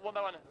one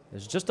by one.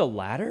 There's just a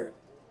ladder?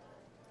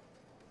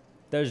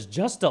 There's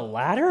just a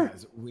ladder?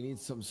 Guys, we need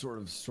some sort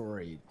of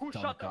story. Who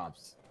Tell shot the them?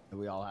 cops that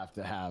we all have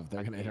to have.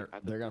 They're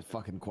gonna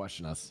fucking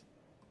question us.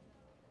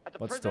 At the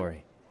What prison?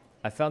 story?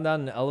 I fell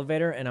down an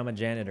elevator and I'm a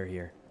janitor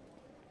here.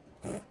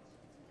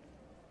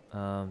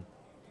 All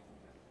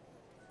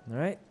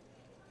right.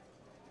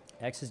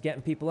 X is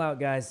getting people out,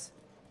 guys.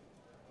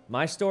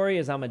 My story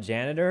is I'm a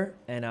janitor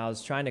and I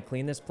was trying to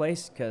clean this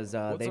place because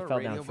they fell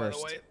down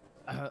first.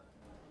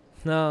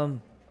 All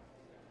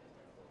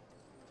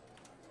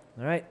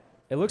right.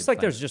 It looks It's like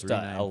like there's just a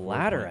 394.7.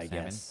 ladder, I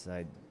guess.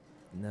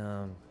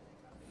 No,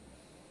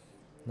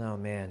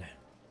 man.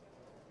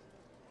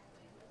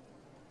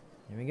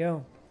 Here we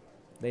go.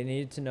 They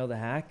needed to know the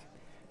hack.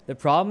 The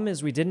problem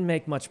is we didn't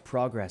make much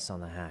progress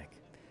on the hack.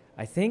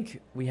 I think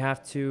we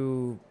have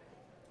to...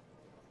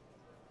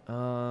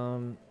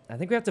 I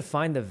think we have to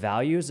find the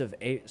values of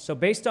A... So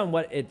based on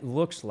what it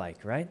looks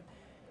like, right?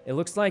 It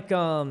looks like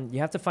you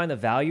have to find the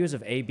values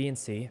of A, B, and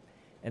C,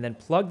 and then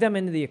plug them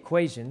into the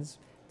equations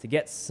to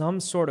get some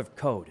sort of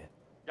code.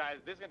 Guys,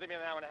 this is gonna take me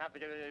an hour and a half to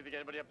get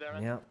everybody up there,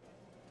 man. Yeah.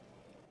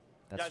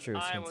 That's Guys, true.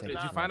 It's I gonna was take Did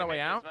you not find a gonna way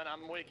make out? this, man.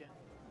 I'm weak.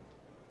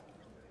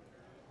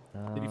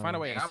 Did you find a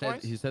way out,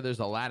 boys? He said there's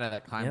a ladder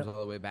that climbs Yep.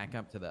 all the way back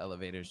up to the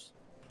elevators.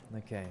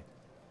 Okay.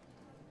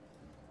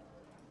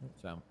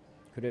 So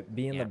Could it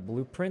be in Yeah. the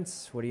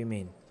blueprints? What do you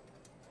mean?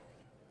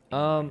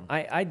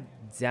 I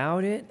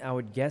doubt it. I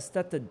would guess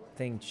that the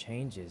thing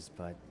changes,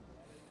 but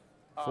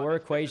 4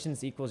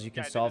 equations equals you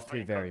can solve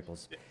 3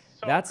 variables.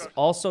 That's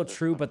also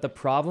true, but the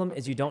problem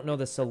is you don't know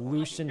the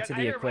solution Guys, to I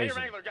the hear equation.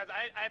 Wrangler, guys.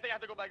 I think I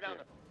have to go back down.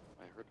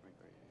 I heard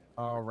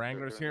Oh,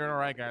 Wrangler's here. All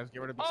right, guys.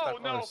 Get rid of the Oh, stuff.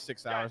 no. Another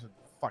 6 hours of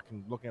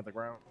fucking looking at the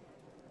ground.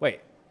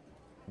 Wait,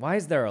 why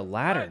is there a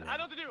ladder? Guys, I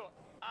know what to do.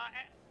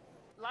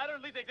 Ladder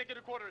leads to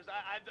executive quarters.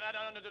 I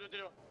don't know what to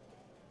do.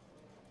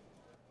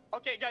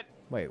 Okay, guys.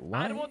 Wait, I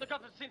why? don't want the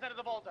cops to see inside of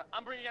the vault.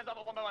 I'm bringing you guys up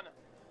one by one.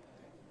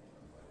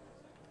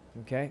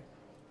 Okay.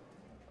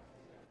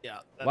 Yeah.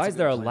 Why is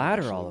there a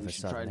ladder all of a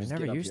sudden? There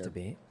never used to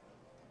be.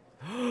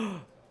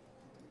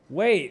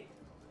 Wait.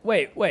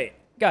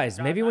 Guys,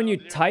 maybe when you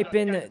type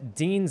in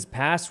Dean's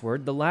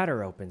password, the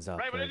ladder opens up.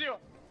 Right, what or did you do?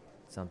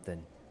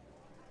 something.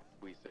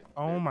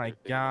 Oh my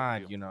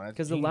god, you know.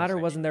 Because the ladder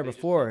wasn't there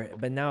before,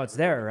 but now it's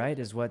there, right?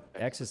 Is what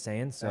X is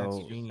saying. So That's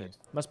genius.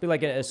 must be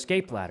like an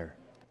escape ladder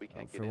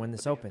for when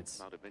this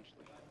opens.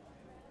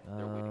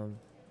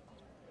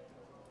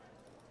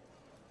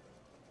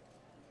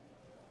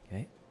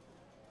 Okay.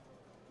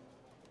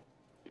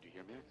 Did you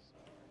hear me?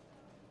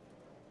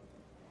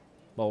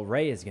 Well,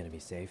 Ray is gonna be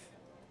safe.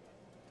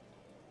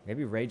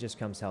 Maybe Ray just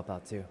comes help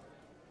out too.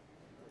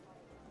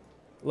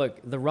 Look,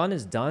 the run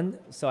is done,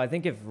 so I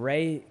think if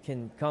Ray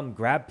can come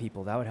grab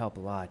people, that would help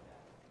a lot.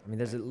 I mean,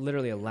 there's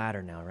literally a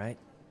ladder now, right?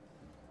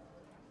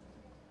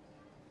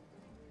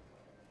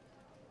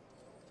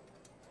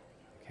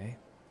 Okay.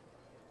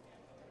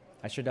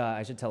 I should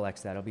tell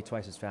X that. It'll be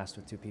twice as fast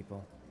with 2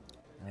 people.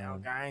 Now,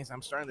 guys,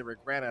 I'm starting to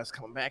regret us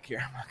coming back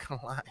here. I'm not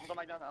gonna lie. I'm going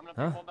back down. I'm gonna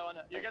Huh? put one by one.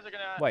 You guys are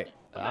gonna. Wait,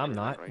 I'm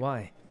not.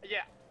 Why?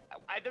 Yeah.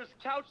 There's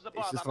couches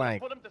above. just I'm gonna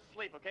like- put them to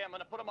sleep. Okay. I'm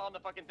gonna put them on the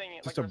fucking thing.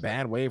 Just a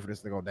bad way for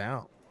this to go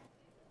down.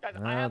 Guys,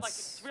 I have like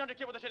That's-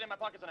 300k worth of shit in my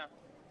pockets now.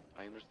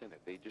 I understand that.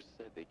 They just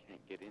said they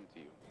can't get into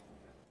you.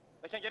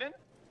 They can't get in.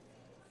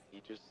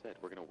 He just said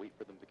we're gonna wait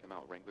for them to come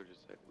out. Wrangler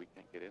just said we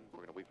can't get in.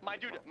 We're gonna wait for My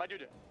them to dude, come out.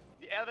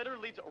 the elevator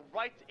leads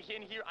right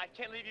in here. I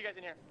can't leave you guys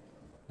in here.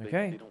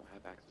 Okay. They don't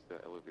have access to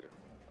the elevator.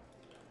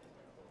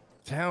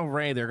 Tell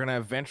Ray they're gonna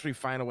eventually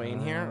find a way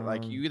in here.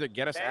 Like you either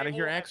get us out of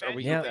here, X, or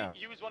we Yeah. get down.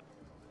 Use one.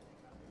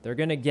 They're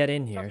gonna get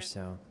in here,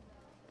 so.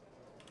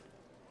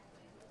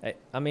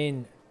 I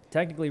mean,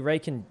 technically Ray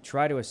can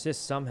try to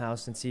assist somehow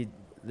since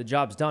the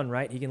job's done,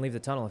 right? He can leave the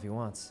tunnel if he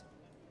wants.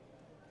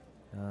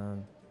 Who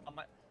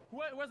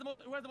has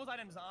the most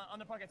items on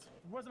the pockets?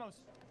 Who has the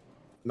most?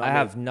 I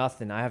have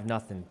nothing. I have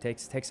nothing. Take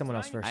someone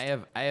else first. I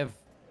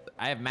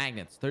have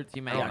magnets.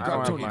 13 don't magnets.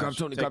 have Tony, much. grab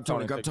Tony, Take grab Tony,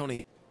 Tony, grab take-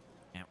 Tony.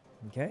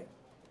 Okay.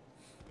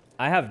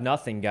 I have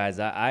nothing, guys.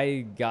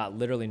 I got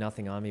literally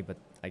nothing on me, but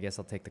I guess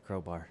I'll take the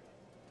crowbar.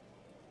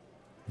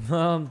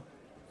 All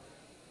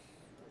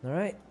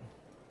right.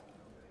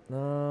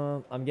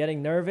 I'm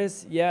getting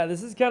nervous. Yeah,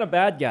 this is kind of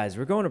bad, guys.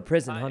 We're going to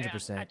prison,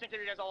 100%. I can't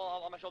carry you guys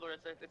all on my shoulder.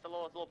 It's a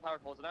little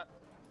powerful, isn't it?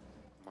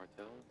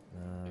 Martel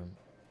is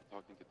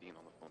talking to Dean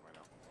on the phone right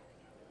now.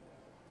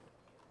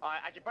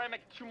 I can probably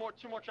make two more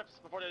trips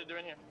before they're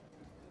in here.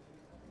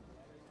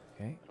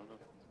 Okay. I don't know.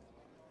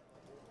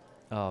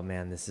 Oh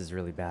man, this is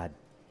really bad.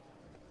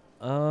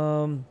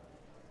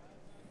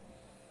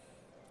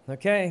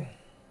 Okay.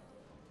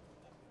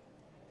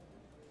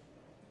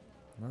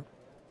 Well,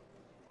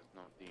 It's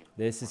not Dean.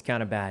 this is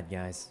kind of bad,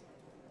 guys.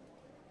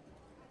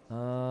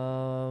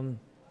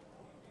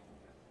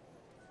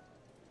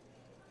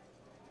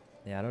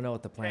 Yeah, I don't know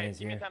what the plan is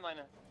Give me here. a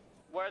timeline.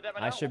 Where are they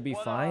right I now? should be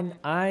What, fine.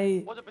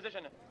 I What's the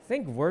position?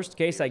 think worst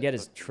case I get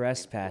is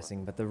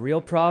trespassing, but the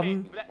real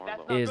problem That's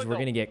not is good, we're though.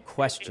 gonna get If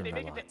questioned they a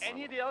make lot. it to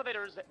any of the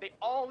elevators, they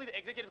all lead to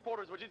executive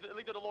quarters, which is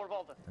lead to the lower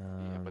vault.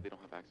 Yeah, but they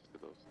don't have access to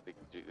those. They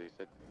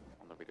said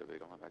on the radio they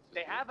don't have access.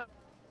 They to have those.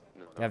 a,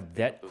 No, They have those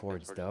debt charges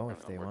cords, are though, not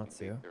if they working. want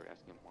to. They're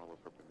asking Marlo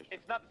for permission.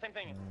 it's not the same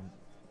thing.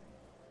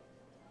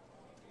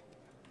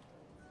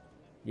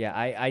 Yeah,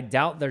 I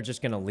doubt they're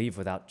just gonna leave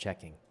without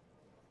checking.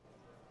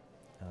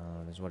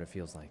 Is what it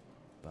feels like,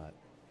 but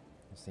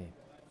we'll see.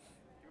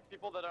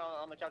 People that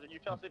are on the couch, you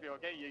fell asleep here,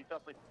 okay? You fell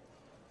asleep.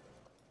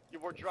 You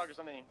were drugged or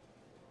something.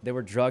 They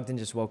were drugged and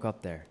just woke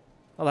up there.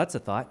 Oh, that's a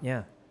thought,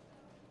 yeah.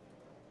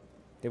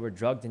 They were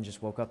drugged and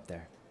just woke up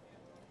there.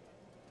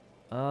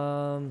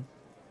 I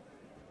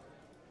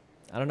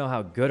don't know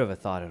how good of a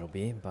thought it'll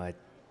be, but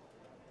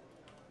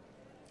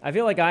I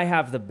feel like I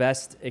have the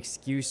best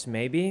excuse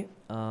maybe.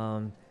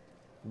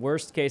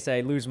 Worst case, I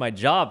lose my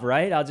job,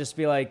 right? I'll just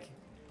be like,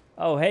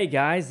 oh, hey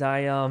guys,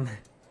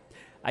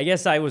 I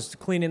guess I was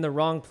cleaning the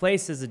wrong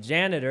place as a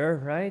janitor,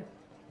 right?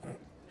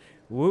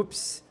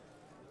 Whoops.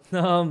 You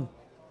want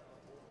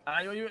me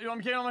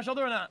to carry on my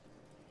shoulder or not?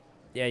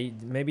 Yeah,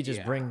 maybe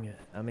just bring,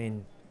 I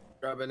mean,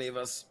 Grab any of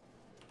us.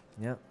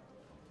 yeah.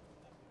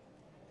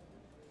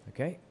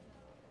 Okay.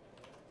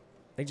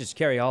 I think just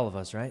carry all of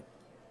us, right?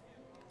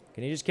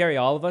 Can you just carry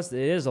all of us? It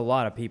is a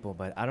lot of people,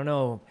 but I don't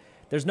know.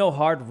 There's no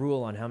hard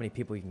rule on how many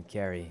people you can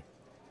carry.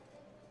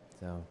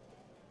 So.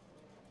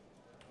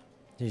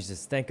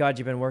 Jesus, thank God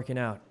you've been working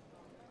out.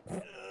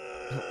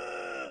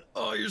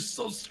 Oh, you're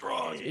so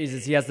strong.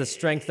 Jesus, he has the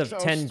strength of So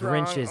 10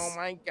 strong. Grinches. Oh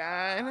my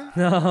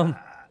god.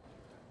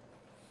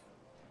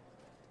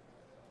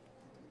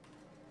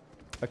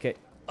 Okay.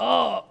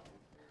 Oh!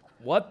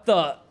 What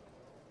the?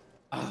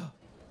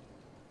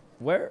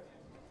 Where?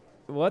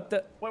 What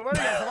the? Wait, where are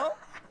you guys? Hello?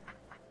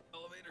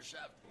 Elevator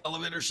shaft.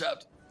 Elevator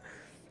shaft.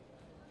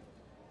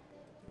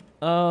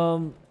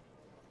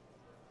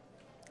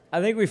 I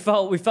think we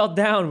fell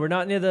down. We're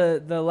not near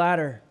the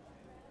ladder.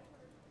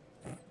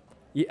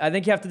 I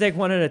think you have to take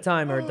one at a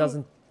time or it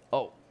doesn't. Oh.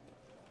 All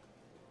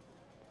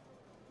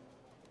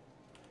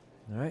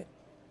right.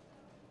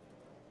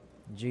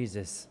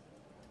 Jesus.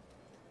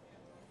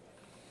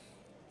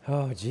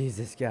 Oh,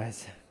 Jesus,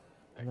 guys.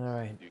 All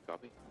right. Do you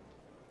copy?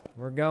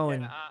 We're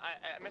going.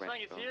 Mr.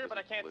 Lang is here, but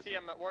I can't see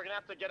him. We're gonna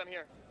have to get him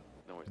here.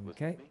 No worries.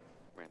 Listen Okay. to me.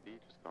 Randy,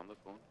 just on the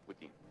phone with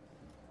Dean.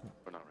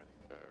 Or not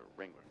Randy.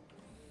 Wrangler.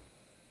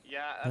 Yeah.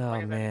 Oh, like I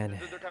said, man.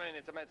 They're coming in.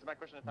 It's my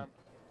question of time.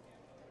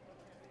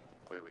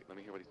 Wait. Let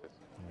me hear what he says.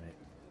 All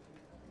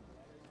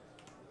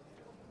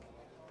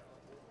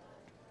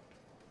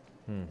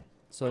right.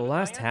 So the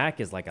last hack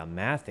is like a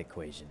math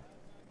equation.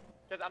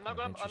 Cause I'm not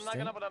gonna put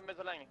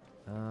Mr. Lang.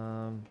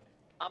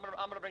 I'm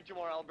gonna bring two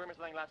more. I'll bring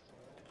Mr. Lang last.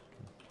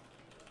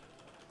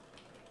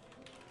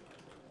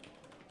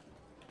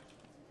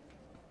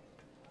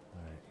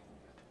 All right.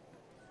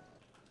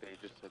 They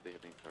just said they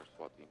have the entire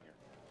SWAT team here.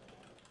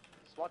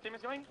 SWAT team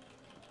is going?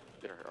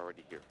 They're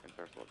already here.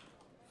 Entire SWAT team.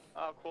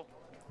 Oh, cool.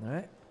 All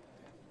right.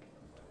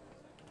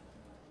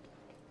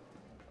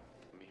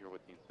 Let me hear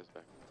what Dean says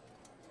back.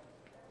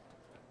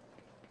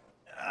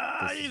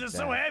 This is These are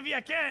so bad. heavy,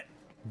 I can't.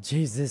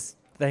 Jesus,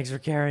 Thanks for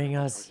carrying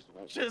us.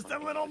 Just a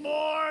little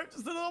more.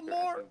 Just a little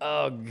more.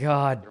 Oh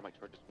God.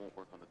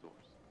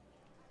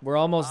 We're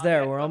almost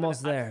there. We're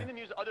almost I've there. seen them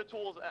use other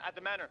tools at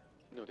the manor.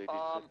 No, they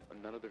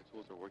none of their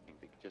tools are working.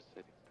 They just said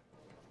it.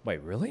 Wait,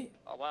 really?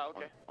 Oh wow.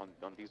 Okay. On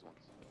these ones.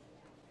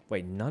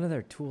 Wait, none of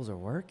their tools are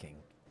working.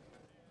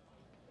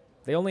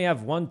 They only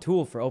have one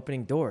tool for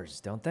opening doors,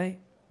 don't they?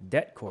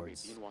 Det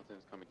cords. Dean Watson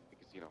is coming to the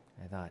casino.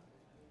 I thought.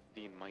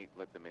 Dean might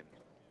let them in.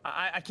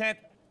 I can't.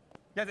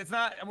 Guys, it's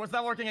not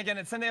working again.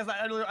 It's sending us like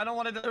earlier. I don't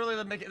want it earlier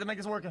to make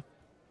this work. Okay.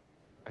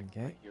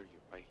 I hear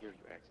you,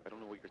 X. I don't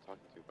know what you're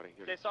talking to, but I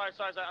hear you. Okay, sorry.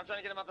 I'm trying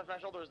to get him off my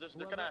shoulders.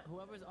 They're gonna.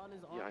 Whoever's on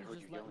his Yeah, I arms, heard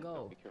just you let yelling.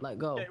 go. Be Let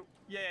go.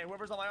 Yeah,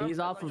 whoever's on my arms. He's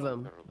off of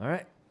him. All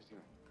right.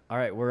 All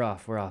right, we're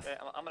off. We're off. Okay,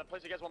 I'm gonna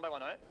place you guys one by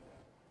one, all right?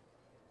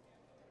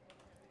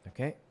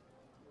 Okay.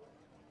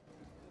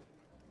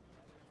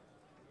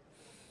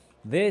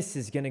 This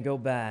is gonna go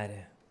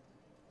bad.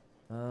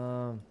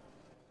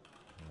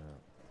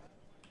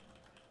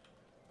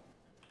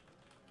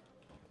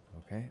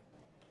 Okay.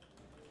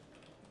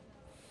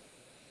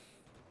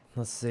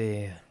 Let's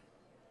see.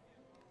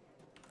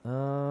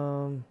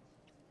 All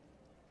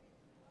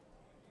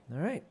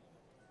right.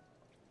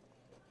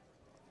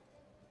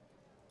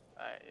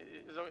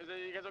 Is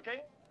you guys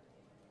okay?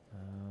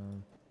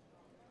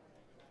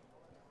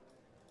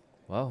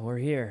 Well, we're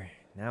here.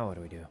 Now what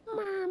do we do?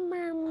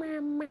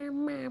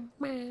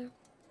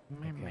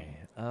 Okay.